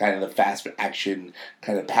kind of the fast action,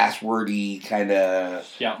 kind of passwordy, kind of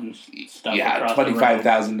shouting stuff. Yeah,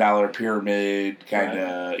 $25,000 pyramid kind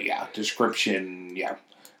of description. Yeah.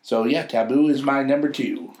 So yeah, Taboo is my number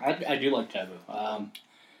 2. I do like Taboo.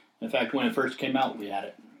 In fact, when it first came out, we had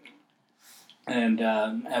it, and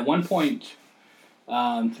at one point.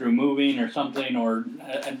 Through moving or something, or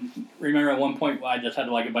I remember at one point I just had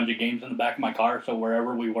like a bunch of games in the back of my car, so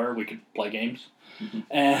wherever we were, we could play games. Mm-hmm.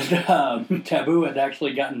 And Taboo had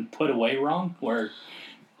actually gotten put away wrong, where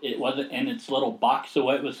it wasn't in its little box the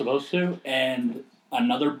way it was supposed to, and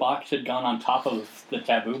another box had gone on top of the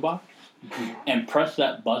Taboo box. Mm-hmm. And press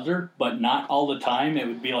that buzzer, but not all the time. It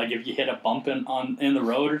would be like if you hit a bump in the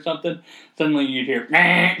road or something, suddenly you'd hear.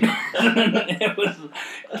 It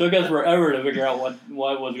took us forever to figure out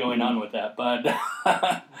what was going on with that, but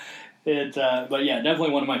but yeah,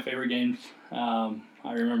 definitely one of my favorite games. I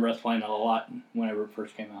remember us playing it a lot whenever it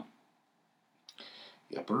first came out.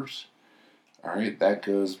 Yuppers. All right, that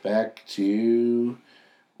goes back to.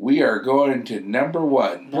 We are going to number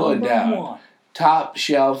 1. Pull it down. 1. Top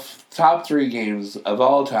shelf, top 3 games of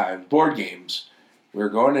all time, board games. We're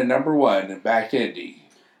going to number 1 and back to Indy.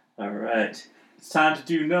 All right. It's time to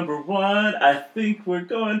do number 1. I think we're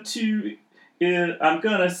going to... I'm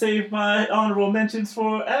going to save my honorable mentions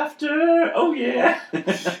for after. Oh, yeah.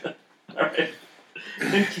 All right.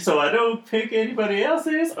 So I don't pick anybody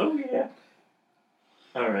else's. Oh, yeah.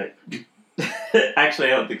 All right.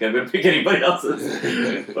 Actually, I don't think I'm going to pick anybody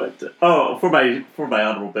else's. But for my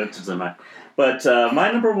honorable mentions, I might. But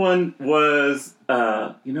my number one was,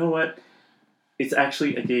 you know what? It's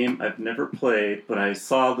actually a game I've never played, but I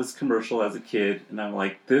saw this commercial as a kid, and I'm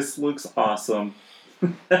like, this looks awesome.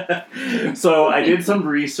 So I did some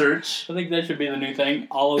research. I think that should be the new thing.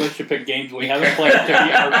 All of us should pick games we haven't played to be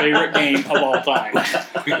our favorite game of all time.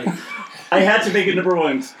 I had to make it number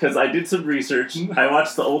one because I did some research. I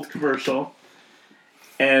watched the old commercial,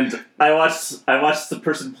 and I watched the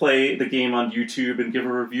person play the game on YouTube and give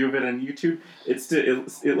a review of it on YouTube.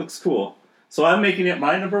 It looks cool. So I'm making it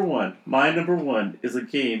my number one. My number one is a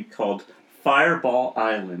game called Fireball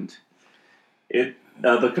Island.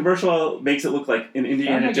 The commercial makes it look like an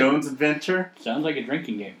Indiana Jones adventure. Sounds like a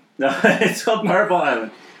drinking game. No, it's called Fireball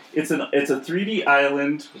Island. It's a 3D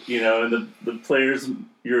island, and the players,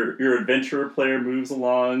 your adventurer player moves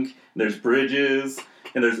along. And there's bridges,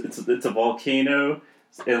 and it's a volcano,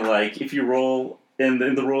 and like if you roll, and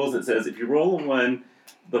in the rules it says if you roll a 1.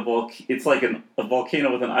 It's like a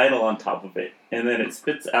volcano with an idol on top of it, and then it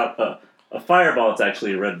spits out a fireball. It's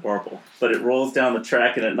actually a red marble, but it rolls down the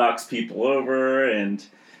track and it knocks people over. And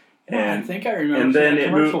I think I remember and then seeing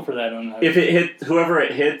a commercial for that on. If it hit whoever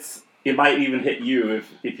it hits, it might even hit you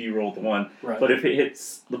if you rolled the 1. Right. But if it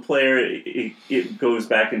hits the player, it goes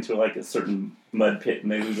back into like a certain mud pit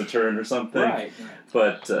and they lose a turn or something. Right.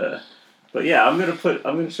 But yeah, I'm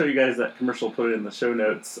gonna show you guys that commercial. Put it in the show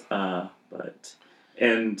notes.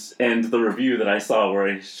 And the review that I saw where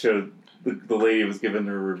I showed the lady was giving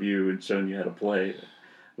her review and showing you how to play. It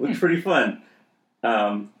looked pretty fun.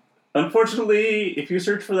 Unfortunately, if you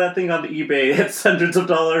search for that thing on eBay, it's hundreds of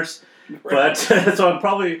dollars. Right. But so I'm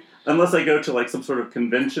probably, unless I go to like some sort of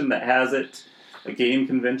convention that has it, a game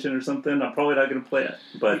convention or something, I'm probably not going to play it.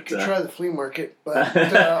 But you could try the flea market,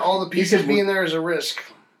 but all the pieces being there is a risk.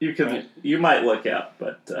 You might look out,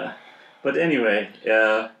 but anyway,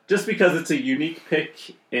 just because it's a unique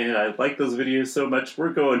pick and I like those videos so much, we're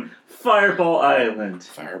going Fireball Island.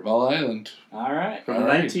 Fireball Island. All right. From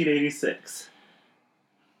 1986.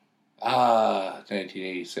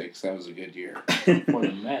 1986. That was a good year. For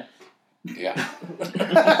the Mets. Yeah.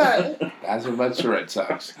 That's what much the Red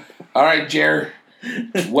Sox. All right, Jer,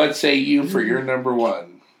 what say you for your number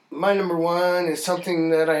one? My number one is something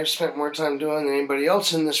that I've spent more time doing than anybody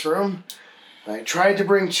else in this room. I tried to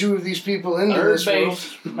bring 2 of these people into this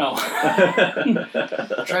base. room. No.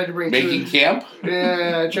 I tried to bring Making camp?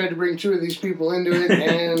 Yeah, I tried to bring 2 of these people into it,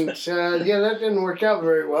 and that didn't work out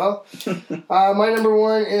very well. My number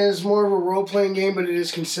one is more of a role-playing game, but it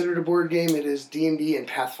is considered a board game. It is D&D and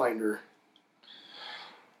Pathfinder.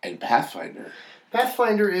 And Pathfinder.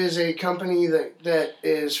 Pathfinder is a company that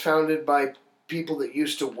is founded by people that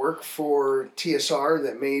used to work for TSR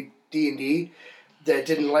that made D&D. That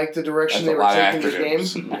didn't like the direction they were taking the game.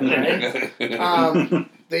 Right?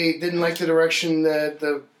 They didn't like the direction that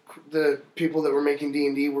the people that were making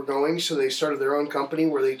D&D were going, so they started their own company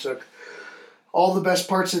where they took all the best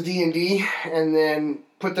parts of D&D and then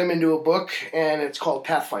put them into a book, and it's called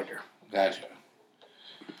Pathfinder. Gotcha.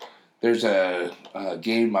 There's a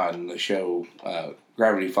game on the show,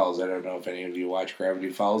 Gravity Falls. I don't know if any of you watch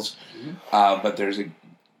Gravity Falls, but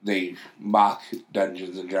they mock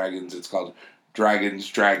Dungeons and Dragons. It's called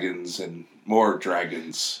Dragons, and More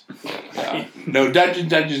Dragons. No,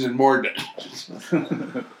 Dungeons, and More Dungeons.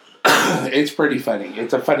 It's pretty funny.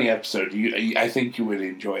 It's a funny episode. I think you would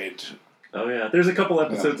enjoy it. Oh, yeah. There's a couple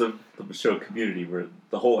episodes of the show Community where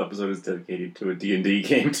the whole episode is dedicated to a D&D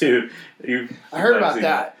game, too. I heard about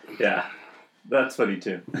that. Yeah. That's funny,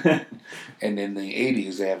 too. And in the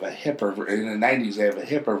 80s, they have in the 90s, they have a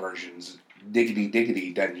hipper versions.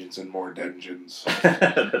 Diggity Dungeons and More Dungeons.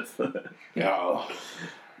 That's Yo,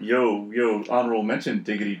 honorable mention,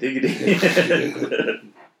 Diggity.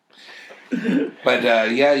 But,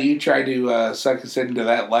 you try to suck us into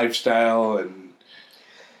that lifestyle, and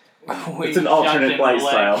it's an alternate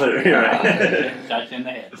lifestyle. Shots in the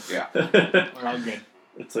head. Yeah. We're all good.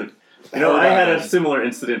 I had a similar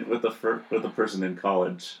incident with a person in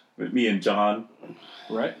college, with me and John.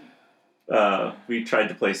 Right. We tried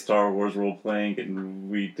to play Star Wars role playing, and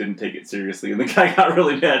we didn't take it seriously, and the guy got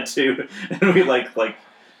really mad too. And we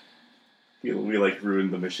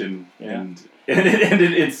ruined the mission, and it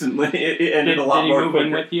ended instantly. It ended a lot more quicker. Did he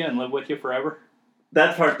move in with you and live with you forever?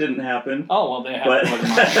 That part didn't happen. Oh well, they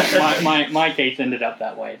happened. My case ended up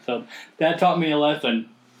that way, so that taught me a lesson.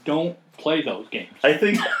 Don't play those games. I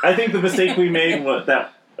think the mistake we made was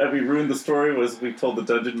that we ruined the story was we told the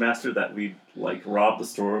dungeon master that we robbed the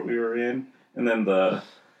store we were in, and then the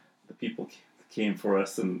people came for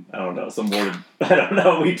us, and I don't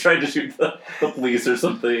know, we tried to shoot the police or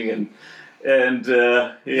something, And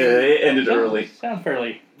it ended early. Sounds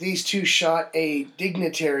fairly. These two shot a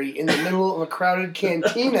dignitary in the middle of a crowded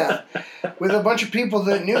cantina with a bunch of people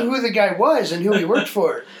that knew who the guy was and who he worked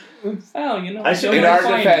for. Well, In our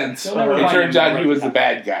defense, it turns out he was the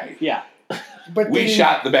bad guy. Yeah. But We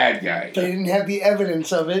shot the bad guy. They didn't have the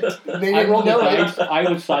evidence of it. They I didn't rolled the know dice. it. I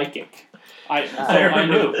was psychic. I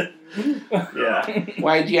remember knew. Yeah.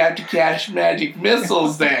 Why'd you have to cast magic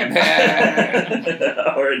missiles then?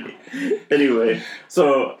 Anyway,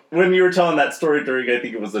 so when you were telling that story during, I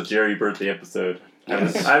think it was the Jerry birthday episode,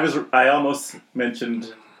 I almost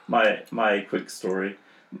mentioned my quick story.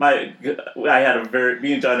 Me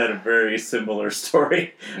and John had a very similar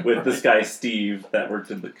story with this guy Steve that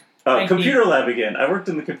worked in the computer lab again. I worked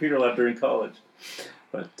in the computer lab during college,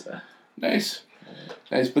 but Nice.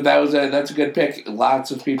 But that's a good pick.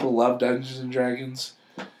 Lots of people love Dungeons and Dragons.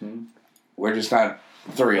 Mm-hmm. We're just not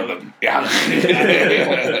three of them.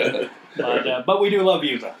 Yeah. But we do love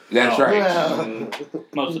you, though. That's right.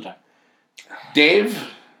 Most of the time. Dave,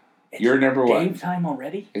 you're number one. Dave time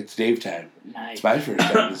already? It's Dave time. Nice. It's my first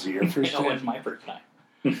time. Is it your first No, time? it's my first time.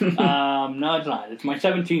 No, it's not. It's my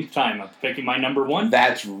 17th time of picking my number one.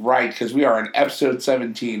 That's right, because we are on episode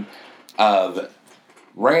 17 of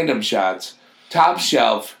Random Shots, Top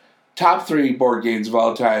Shelf, Top 3 board games of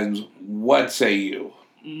all times. What say you?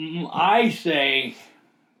 I say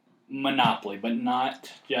Monopoly, but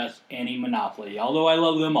not just any Monopoly, although I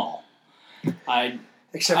love them all.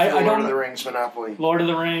 Except for Lord of the Rings Monopoly. Lord of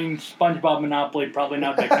the Rings, SpongeBob Monopoly, probably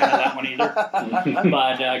not a big fan of that one either.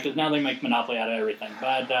 But because now they make Monopoly out of everything.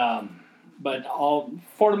 But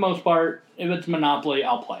for the most part, if it's Monopoly,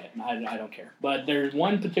 I'll play it. I don't care. But there's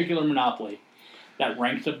one particular Monopoly that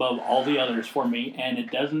ranks above all the others for me, and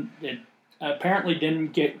it apparently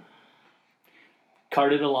didn't get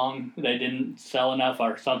carted along. They didn't sell enough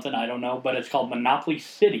or something, I don't know. But it's called Monopoly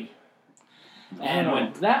City. And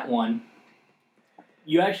with that one,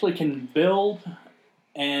 you actually can build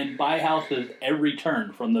and buy houses every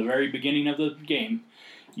turn from the very beginning of the game.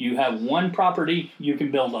 You have one property, you can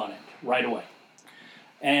build on it right away.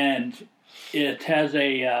 And it has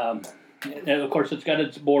of course, it's got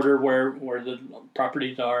its border where the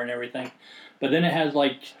properties are and everything. But then it has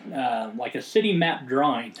like a city map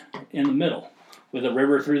drawing in the middle with a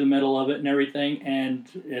river through the middle of it and everything. And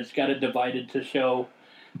it's got it divided to show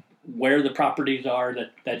where the properties are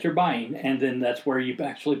that you're buying, and then that's where you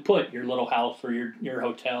actually put your little house or your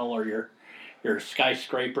hotel or your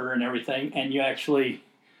skyscraper and everything, and you actually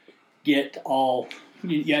get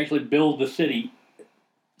you actually build the city.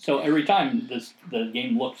 So every time the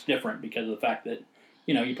game looks different because of the fact that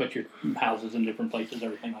you put your houses in different places,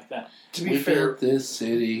 everything like that. To be fair, this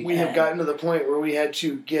city. We have gotten to the point where we had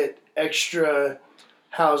to get extra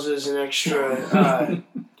houses and extra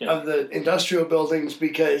of the industrial buildings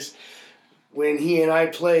because when he and I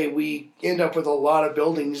play, we end up with a lot of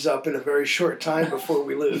buildings up in a very short time before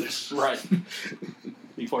we lose. Right.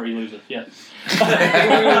 Before he loses, yes.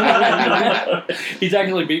 He's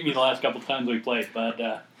actually beat me the last couple of times we played, but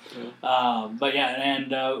yeah,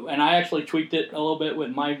 and I actually tweaked it a little bit with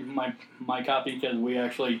my copy because we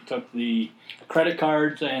actually took the credit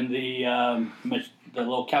cards and the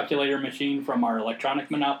little calculator machine from our electronic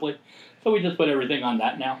Monopoly, so we just put everything on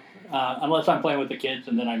that now. Unless I'm playing with the kids,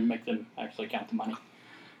 and then I make them actually count the money.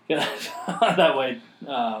 That way,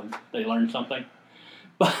 they learn something.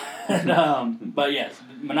 But yes,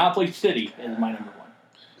 Monopoly City is my number one.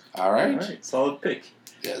 All right. Solid pick.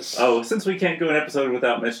 Yes. Oh, since we can't go an episode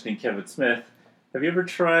without mentioning Kevin Smith, have you ever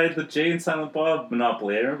tried the Jay and Silent Bob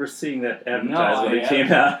Monopoly? I remember seeing that advertised when it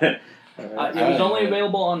came out. It was only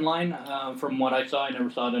available online. From what I saw, I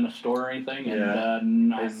never saw it in a store or anything.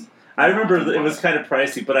 And I remember it was kind of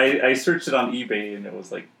pricey, but I searched it on eBay and it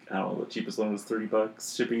was like, I don't know, the cheapest one was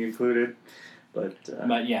 $30, shipping included. But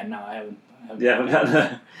yeah, no, I haven't.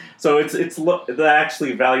 Yeah, so the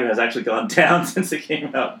actually value has actually gone down since it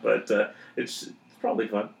came out, but it's probably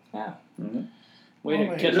fun. Yeah. Mm-hmm. Way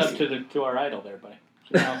to kiss up to our idol there, buddy.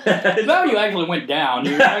 His value actually went down.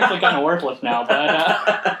 You're actually kind of worthless now,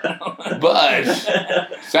 but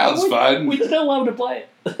sounds fun. We'd still love to play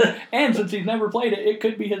it. And since he's never played it, it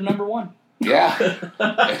could be his number one. Yeah.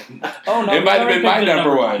 Oh no, it might have been my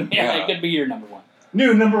number one. Yeah, it could be your number one.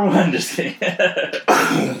 New number one, just kidding.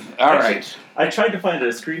 All right. I tried to find a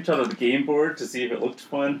screenshot of the game board to see if it looked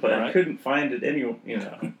fun, but I couldn't find it anywhere.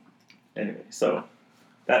 Anyway, so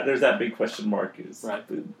there's that big question mark: is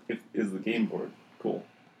the game board cool?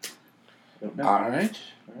 All right.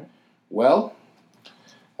 Well,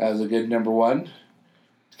 that was a good number one.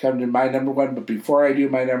 Come to my number one, but before I do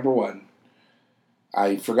my number one,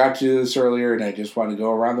 I forgot to do this earlier, and I just want to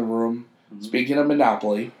go around the room. Mm-hmm. Speaking of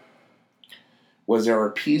Monopoly, was there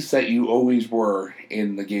a piece that you always were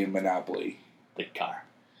in the game Monopoly? The car.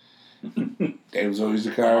 It was always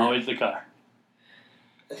the car? Always the car.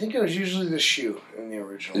 I think it was usually the shoe in the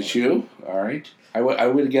original. The shoe? All right. I would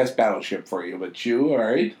have guessed Battleship for you, but shoe, all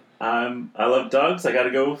right. I love dogs. I got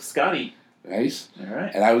to go with Scotty. Nice. All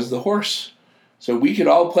right. And I was the horse. So we could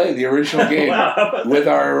all play the original game Wow. with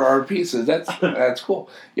our pieces. That's cool.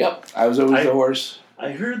 Yep. I was always the horse.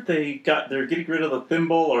 I heard they're getting rid of the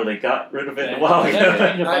thimble, or they got rid of it a Yeah, while they ago.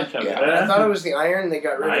 changed a bunch of it. Yeah. I thought it was the iron. They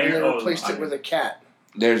got rid of it and Iron? they Oh, replaced it iron. with a cat.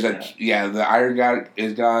 There's the iron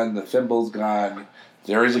is gone, the thimble's gone.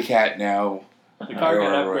 There is a cat now. The car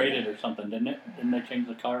got Right. upgraded or something, didn't it? Didn't they change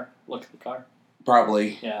the car? Look at the car.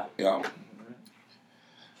 Probably. Yeah. Yeah.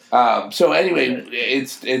 So anyway,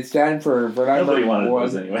 it's time for Nobody number wanted one.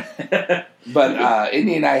 those anyway. But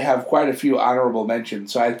Indy and I have quite a few honorable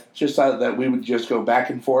mentions, so I just thought that we would just go back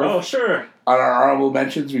and forth Oh, sure. on our honorable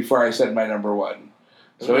mentions before I said my number one.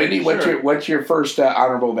 So Indy, Sure. what's your first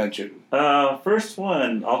honorable mention? First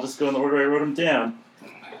one, I'll just go in the order I wrote them down.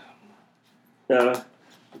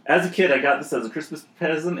 As a kid, I got this as a Christmas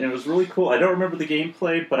present, and it was really cool. I don't remember the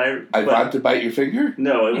gameplay, but I want to bite your finger.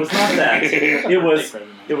 No, it was not that.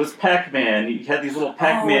 It was Pac-Man. You had these little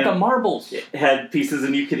Pac-Man. Oh, the marbles. It had pieces,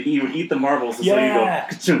 and you would eat the marbles. And so you go Yeah.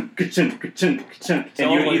 ka-chunk, ka-chunk, ka-chunk, ka-chunk, and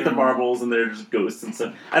you would Totally eat the remember. marbles, and they're just ghosts and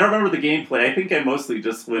stuff. I don't remember the gameplay. I think I mostly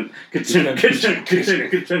just went ka-chunk, ka-chunk,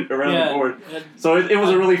 ka-chunk, ka-chunk around the board. So it was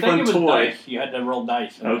a really I think fun it was toy. Dice. You had to roll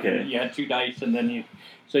dice. And Okay. You had 2 dice, and then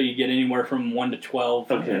so you get anywhere from 1 to 12,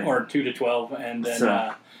 Okay. or 2 to 12, and then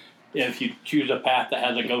So- if you choose a path that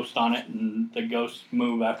has a ghost on it, and the ghosts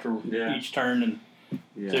move after Yeah. each turn, and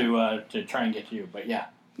to try and get to you. But yeah,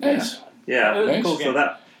 Nice. Yeah. it was Nice. a cool game.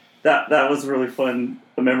 So that was really fun.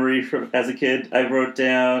 A memory from as a kid. I wrote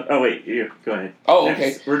down. Oh wait, go ahead. Oh, Next.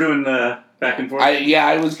 okay. We're doing back and forth.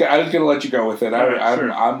 I was gonna let you go with it. All right,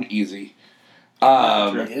 sure. I'm easy.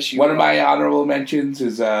 Yes, you One of are. my honorable mentions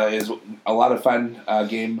is a lot of fun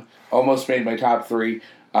game. Almost made my top 3.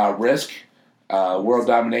 Risk, World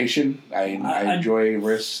Domination. I enjoy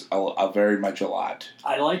Risk very much a lot.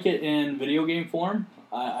 I like it in video game form.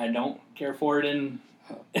 I don't care for it in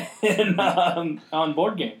on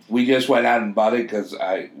board games. We just went out and bought it because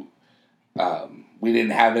we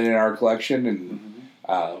didn't have it in our collection,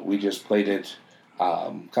 and we just played it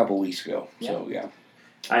a couple weeks ago. So yeah,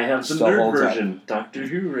 I have the Still nerd holds up. version, Doctor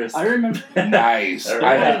Who Risk. I remember. nice. All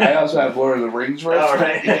right. I also have Lord of the Rings Risk. All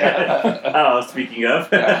right. Yeah. Oh, speaking of,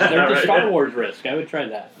 There's All the right. Star Wars Risk. I would try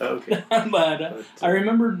that. Okay. But I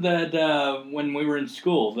remember that when we were in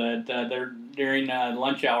school, that there during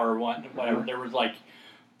lunch hour, whatever, there was like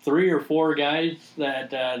 3 or 4 guys that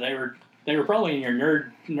they were probably in your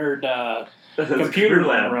nerd computer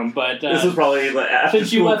lab room. But This was probably the after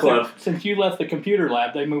since you school left club. since you left the computer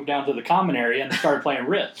lab, they moved down to the common area and started playing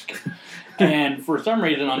Risk. And for some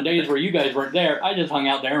reason, on days where you guys weren't there, I just hung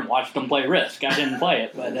out there and watched them play Risk. I didn't play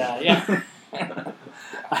it, but yeah,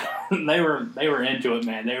 they were into it,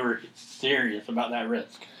 man. They were serious about that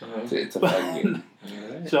Risk. It's a fun game.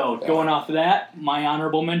 So going off of that, my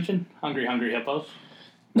honorable mention: Hungry Hungry Hippos.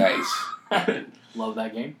 Nice. Love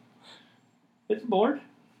that game. It's a board.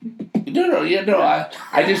 No.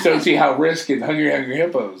 I just don't see how Risk and Hungry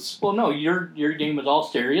Hippos. Well, no, your game was all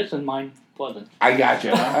serious and mine wasn't. I got you.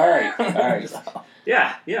 All right.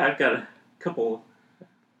 Yeah, I've got a couple.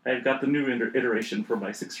 I've got the new iteration for my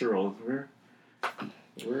 6-year-old.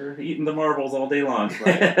 We're eating the marbles all day long.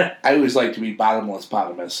 I always like to be bottomless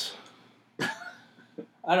potamus.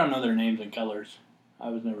 I don't know their names and colors. I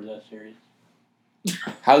was never that serious.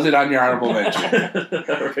 How's it on your honorable mention?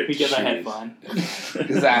 Because I had fun.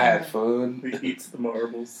 Because I had fun. He eats the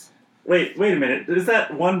marbles. Wait a minute. Is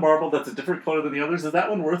that one marble that's a different color than the others? Is that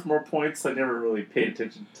one worth more points? I never really paid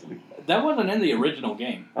attention to. That wasn't in the original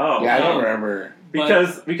game. Oh, Yeah, I no. don't remember.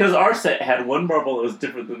 because our set had one marble that was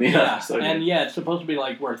different than the Yeah, other. So and yeah, it's supposed to be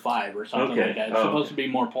like worth 5 or something Okay. like that. It's Oh. supposed to be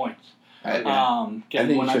more points. I 'Cause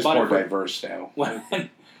think when it's I just bought more it for, diverse now. when,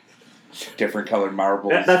 Different colored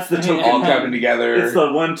marbles. that's the token. all coming together. It's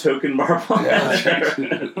the one token marble. Yeah.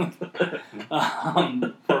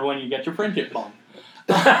 for when you get your friendship bone.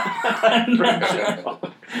 Both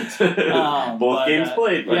But, games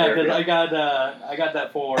played. Yeah, because I got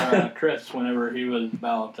that for Chris whenever he was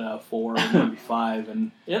about 4, maybe 5,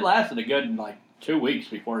 and it lasted a good 2 weeks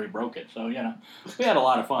before he broke it. So we had a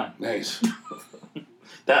lot of fun. Nice.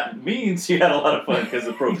 That means you had a lot of fun because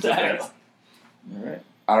it broke so Exactly. fast. All right.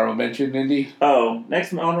 Honorable mention, Indy. Oh,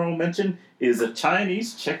 next honorable mention is a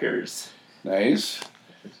Chinese checkers. Nice.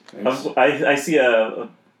 I see a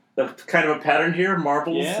kind of a pattern here.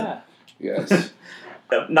 Marbles. Yeah. Yes.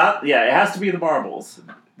 It has to be the marbles.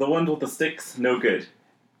 the ones with the sticks, no good.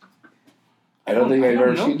 I don't think I I've don't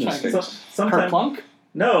ever know seen the Chinese. sticks. Sometimes Kerplunk?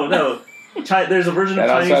 no. There's a version of That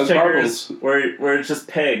also Chinese has checkers marbles. where it's just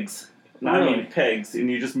pegs. No, I Really? mean pegs, and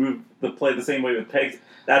you just play the same way with pegs.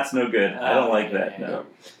 That's no good. I don't like that. yeah. No.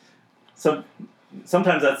 So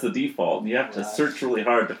sometimes that's the default. You have to Right. search really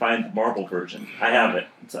hard to find the marble version. I have it.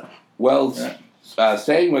 So. Well, Yeah.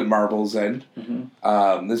 staying with marbles then,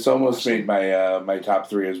 Mm-hmm. this almost made my my top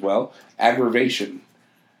 3 as well. Aggravation.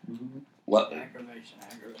 Well, Aggravation.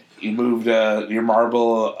 you moved your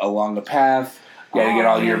marble along the path. You had to get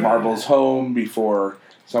all your marbles home before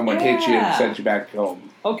someone hit you and Yeah. sent you back home.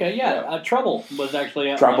 Okay, yeah. Trouble was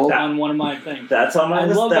actually Trouble? on one of my things. That's on my I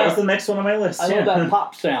list. love That that. was the next one on my list. I yeah. love that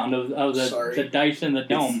pop sound of Sorry. the dice in the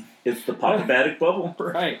dome. It's the Pop-O-Matic bubble.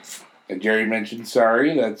 Right. And Jerry mentioned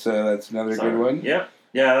sorry. That's another Sorry. good one. Yep.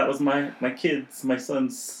 Yeah, that was my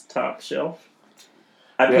son's top shelf.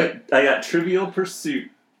 I Yeah. got Trivial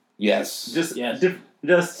Pursuit. Yes. Just Yes.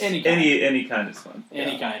 just Any kind. any kind is fun.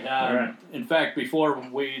 Any kind. Alright. In fact, before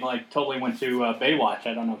we totally went to Baywatch,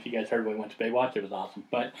 I don't know if you guys heard we went to Baywatch. It was awesome.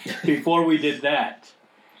 But before we did that,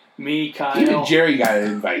 me, Kyle. Even Jerry got an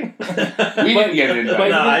invite. We didn't get an invite. But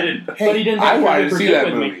no, he I didn't- didn't. But he didn't. I have wanted to see that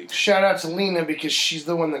with me. movie. Shout out to Lena because she's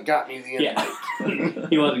the one that got me the invite. Yeah.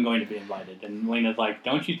 He wasn't going to be invited. And Lena's like,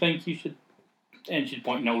 don't you think you should? And she's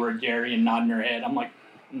pointing over at Jerry and nodding her head. I'm like,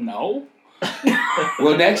 no.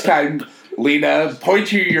 Well, next time, Lena, point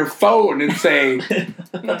to your phone and say,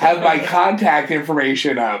 have my contact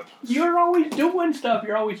information up. You're always doing stuff.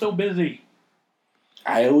 You're always so busy.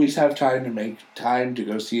 I always have time to make time to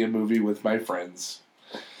go see a movie with my friends.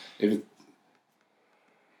 If it,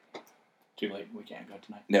 Too late. We can't go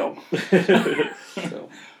tonight. no. So,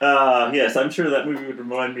 Yes, I'm sure that movie would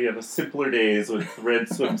remind me of a simpler days with red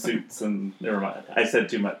swimsuits and never mind. I said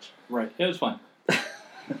too much. Right. It was fun.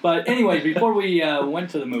 But anyway, before we went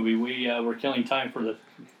to the movie, we were killing time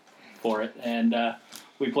for it, and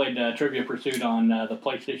we played Trivia Pursuit on the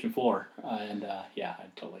PlayStation 4, and yeah, I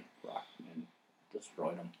totally rocked and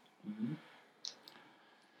destroyed them. Mm-hmm.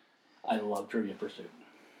 I love Trivia Pursuit.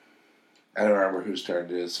 I don't remember whose turn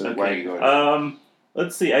it is, so Okay. why are you going?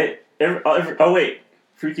 Let's see. Oh wait,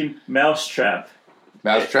 freaking Mousetrap.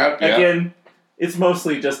 Mousetrap? Yeah. Again, it's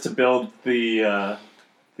mostly just to build the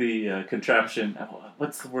contraption.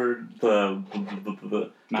 What's the word? The there's a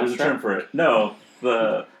Mousetrap? term for it. No,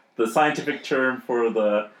 the scientific term for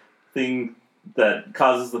the thing that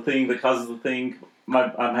causes the thing that causes the thing.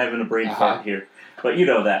 I'm having a brain fart here, but you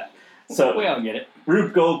know that. So We all get it.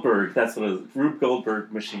 Rube Goldberg. That's what it is. Rube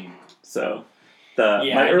Goldberg machine. So Yeah, my I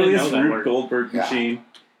didn't earliest know that Rube word. Goldberg Yeah. machine.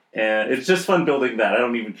 And it's just fun building that. I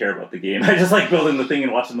don't even care about the game. I just like building the thing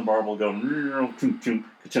and watching the marble go chunk, chunk,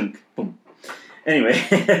 chunk, boom.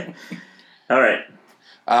 Anyway. All right.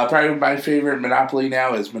 Probably my favorite Monopoly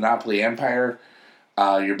now is Monopoly Empire.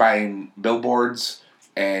 You're buying billboards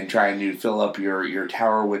and trying to fill up your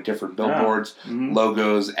tower with different billboards, Mhm.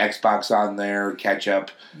 logos, Xbox on there,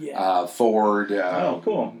 ketchup, Yeah. Ford. Oh,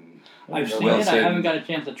 cool. I've seen Wilson. it. I haven't got a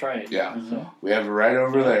chance to try it. Yeah. So, We have it right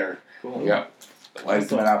over there. cool. Yep. Like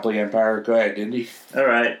Awesome. Monopoly Empire. Go ahead, Indy. All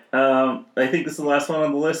right. I think this is the last one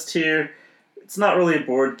on the list here. It's not really a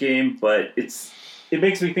board game, but it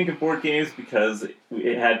makes me think of board games because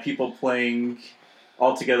it had people playing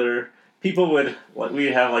all together. We'd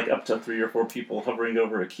have like up to 3 or 4 people hovering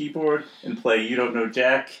over a keyboard and play You Don't Know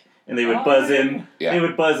Jack, and they would Oh, buzz yeah. in. Yeah. They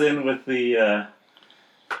would buzz in with the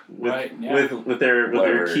Right, yeah. with their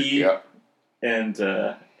Whatever. key Yep. and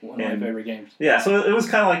One of my favorite games. yeah. So it was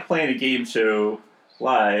kind of like playing a game show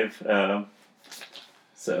live.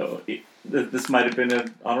 This might have been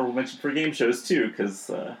an honorable mention for game shows too, because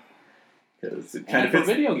it kind And of for fits.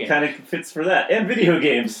 video games. Kind of fits for that and video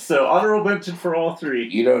games. So honorable mention for all 3.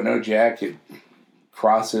 You Don't Know Jack. It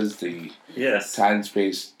crosses the Yes.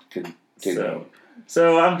 time-space continuum.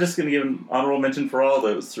 So I'm just gonna give an honorable mention for all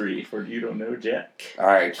those 3 for You Don't Know Jack. All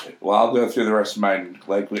right. Well, I'll go through the rest of mine.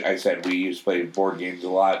 Like I said, we used to play board games a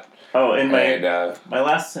lot. Oh, and And my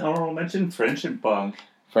last honorable mention, Friendship Pong.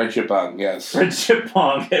 Friendship Pong, yes. Friendship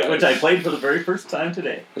Pong, which I played for the very first time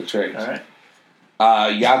today. That's right. All right.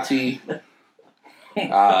 Yahtzee,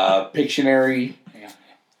 Pictionary,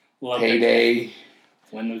 Love Payday,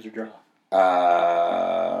 Win, lose, or draw.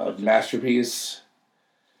 Masterpiece.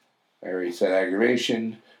 I already said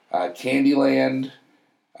Aggravation. Candyland.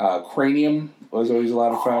 Cranium was always a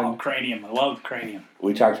lot of Oh, fun. Cranium. I love Cranium.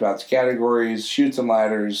 We talked about the categories: Shoots and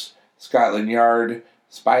Ladders, Scotland Yard,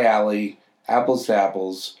 Spy Alley, Apples to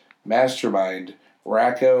Apples, Mastermind,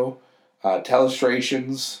 Racco,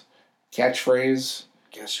 Telestrations, Catchphrase.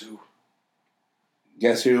 Guess who?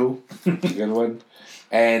 Guess Who? Good one.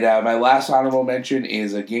 And my last honorable mention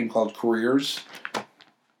is a game called Careers.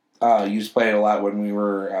 Used to play it a lot when we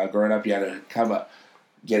were growing up. You had to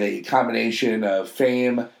get a combination of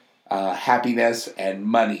fame, happiness, and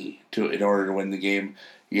money in order to win the game.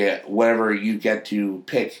 Yeah, whatever you get to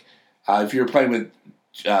pick. If you were playing with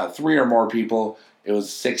 3 or more people, it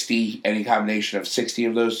was 60, any combination of 60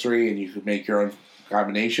 of those 3, and you could make your own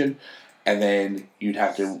combination, and then you'd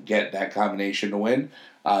have to get that combination to win.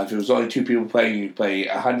 If it was only 2 people playing, you'd play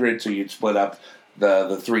 100, so you'd split up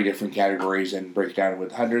the 3 different categories and break down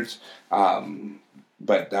with hundreds.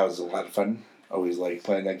 But that was a lot of fun. Always liked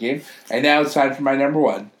playing that game. And now it's time for my number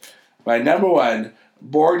 1. My number 1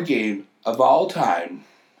 board game of all time.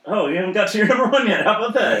 Oh, you haven't got to your number 1 yet. How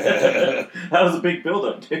about that? That was a big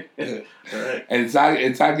build-up, dude. All right. And it's not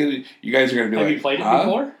gonna. You guys are gonna be Have like, you played it huh?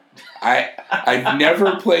 before? I've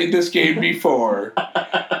never played this game before.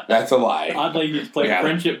 That's a lie. Oddly, he's played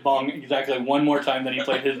Friendship Bong exactly one more time than he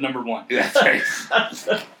played his number 1. That's right.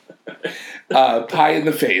 Pie in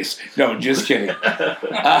the face. No, just kidding.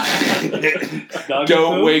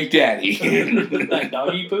 Don't poo? wake daddy. That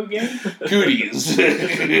doggy poo game? Cooties.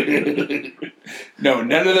 No,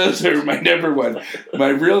 none of those are my number 1. My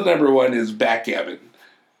real number 1 is Backgammon.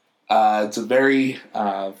 It's a very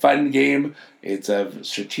fun game. It's a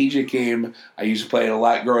strategic game. I used to play it a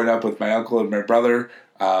lot growing up with my uncle and my brother.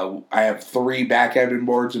 I have 3 backgammon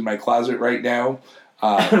boards in my closet right now.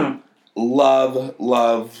 Love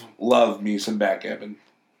me some backgammon.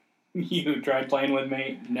 You tried playing with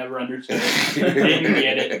me, never understood. Didn't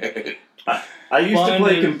get it. I used to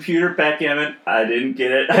play computer backgammon. I didn't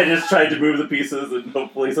get it. I just tried to move the pieces and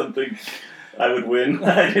hopefully something I would win.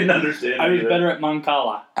 I didn't understand. I was better at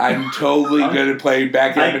Mancala. I'm totally going to play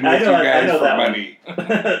backgammon with you guys for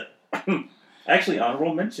money. Actually,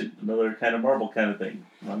 honorable mention. Another kind of marble kind of thing.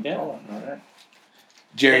 Yeah. All right.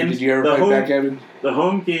 Jerry, did you ever play backgammon? The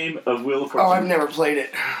home game of Wheel of Fortune. Oh, I've never played it.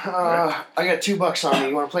 I got $2 on me.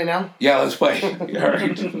 You want to play now? Yeah, let's play. All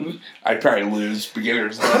right. I'd probably lose.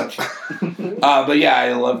 Beginner's luck. But yeah,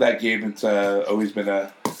 I love that game. It's always been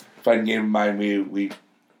a fun game of mine. We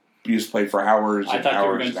used to play for hours and hours. I thought you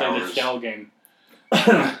were going to say the shell game.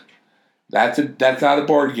 That's not a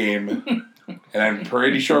board game. And I'm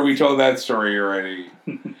pretty sure we told that story already.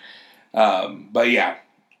 But yeah,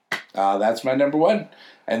 that's my number 1.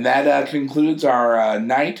 And that concludes our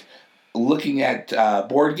night looking at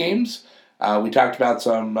board games. We talked about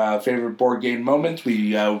some favorite board game moments.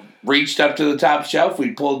 We reached up to the top shelf.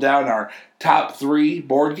 We pulled down our top 3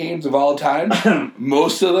 board games of all time.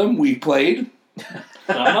 Most of them we played.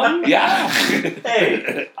 Yeah.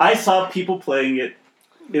 Hey, I saw people playing it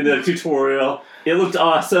in the tutorial. It looked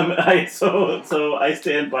awesome. So I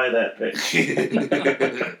stand by that thing.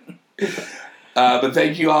 But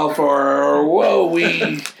thank you all for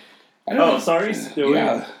sorry.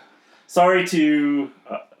 Yeah. Sorry to.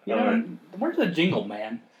 Where's the jingle,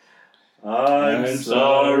 man? I'm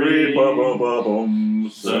sorry,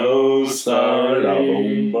 ba-ba-ba-bum, so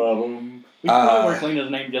sorry, ba-bum. We probably work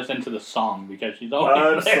Lena's name just into the song because she's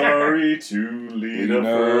always I'm sorry to Lena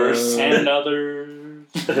first. And others.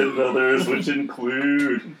 And others, which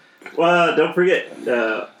include... Well, don't forget,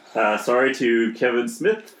 sorry to Kevin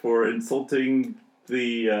Smith for insulting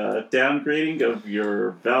the downgrading of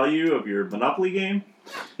your value of your Monopoly game.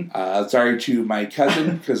 Sorry to my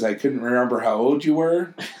cousin, because I couldn't remember how old you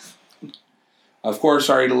were. Of course,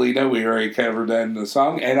 sorry to Lena, we already covered that in the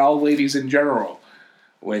song, and all ladies in general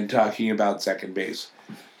when talking about second base.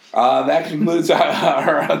 That concludes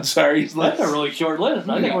our I'm sorry list. That's a really short list.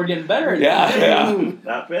 I think we're getting better at Yeah.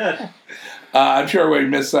 Not bad. I'm sure we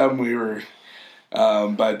missed some. We were,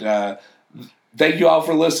 but thank you all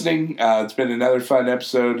for listening. It's been another fun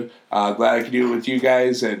episode. Glad I could do it with you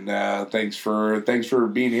guys, and thanks for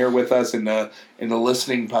being here with us in the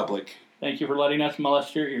listening public. Thank you for letting us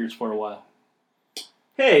molest your ears for a while.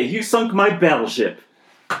 Hey, you sunk my battleship.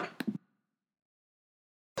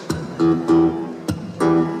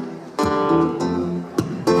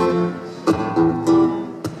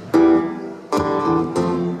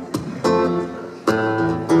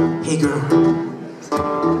 Hey girl,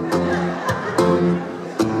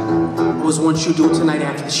 I was want you to do tonight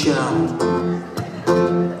after the show.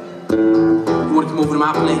 You want to come over to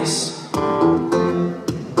my place?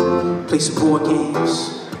 Play some board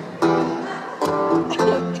games.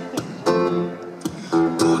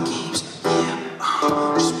 Board games,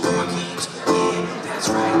 yeah. Just board games, yeah. That's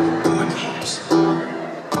right, board games.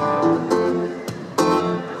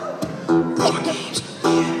 Board games,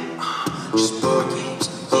 yeah. Just board games,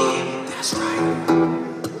 yeah. That's right.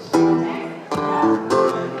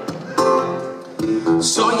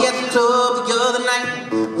 Saw you at the club the other night.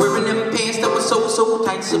 so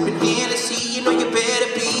tight, sipping Hennessy. You know you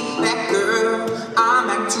better be that girl. I'm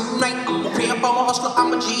at tonight. I'm a pimp, I'm a hustler,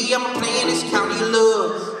 I'm a G. I'm playing this county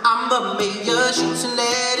love. I'm the mayor, shoots and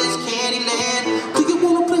letters, Candyland. Do you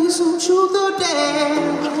wanna play some truth or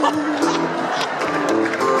dare?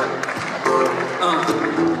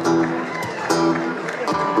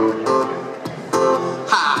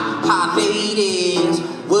 Hi, ladies,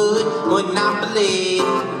 would monopoly,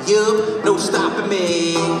 you, no stopping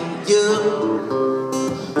me, you.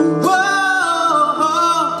 Whoa,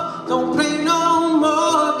 don't play no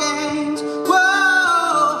more games.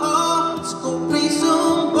 Whoa, let's go play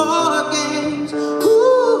some more games.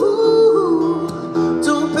 Ooh,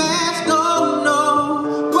 don't pass,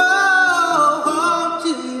 no. Whoa,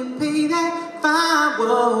 till you pay that fine.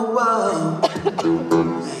 Whoa.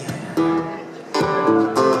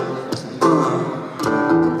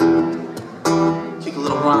 Kick a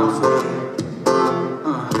little rhyme for you.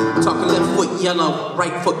 Talking left foot yellow,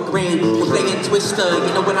 right foot green. We're playing Twister,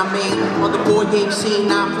 you know what I mean? On the board game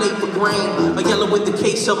scene, I play for green. A yellow with the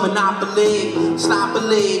case of Monopoly.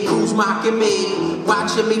 Sloppily, who's mocking me?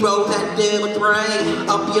 Watching me roll that devil train.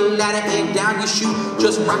 Up your ladder and down your chute.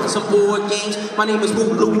 Just rocking some board games. My name is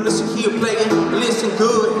Boo. Listen here, player. Listen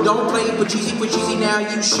good. Don't play for cheesy. Now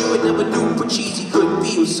you should. Never knew for cheesy couldn't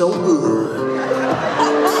feel so good.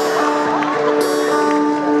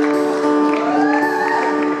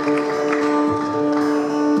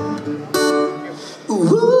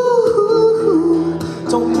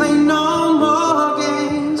 Don't play no more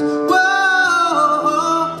games. Whoa,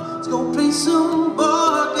 let's go play some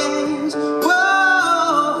more games.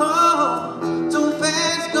 Whoa, don't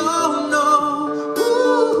pass, go no.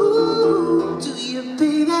 Ooh, do you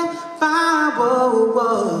pay that fine?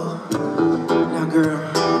 Whoa. Now, girl,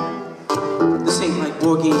 this ain't like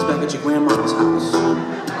board games back at your grandma's house.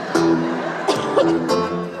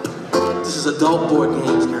 This is adult board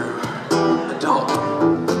games, girl. Adult.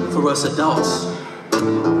 For us adults.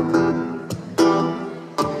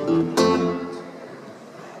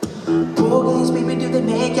 Board games, baby, do they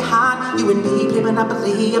make you hot? You and me play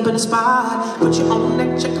Monopoly up in the spot. Put you on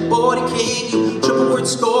that checkerboard and king. You triple word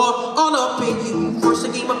score all up in you. First a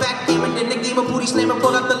game of backgammon, then a game of booty slamming.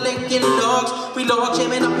 Pull out the Lincoln Logs. We log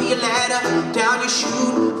jamming up your ladder, down your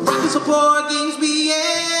chute. Rocking some board games, me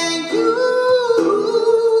and you.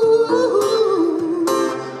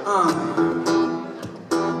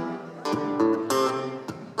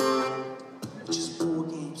 Just board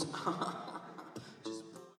games.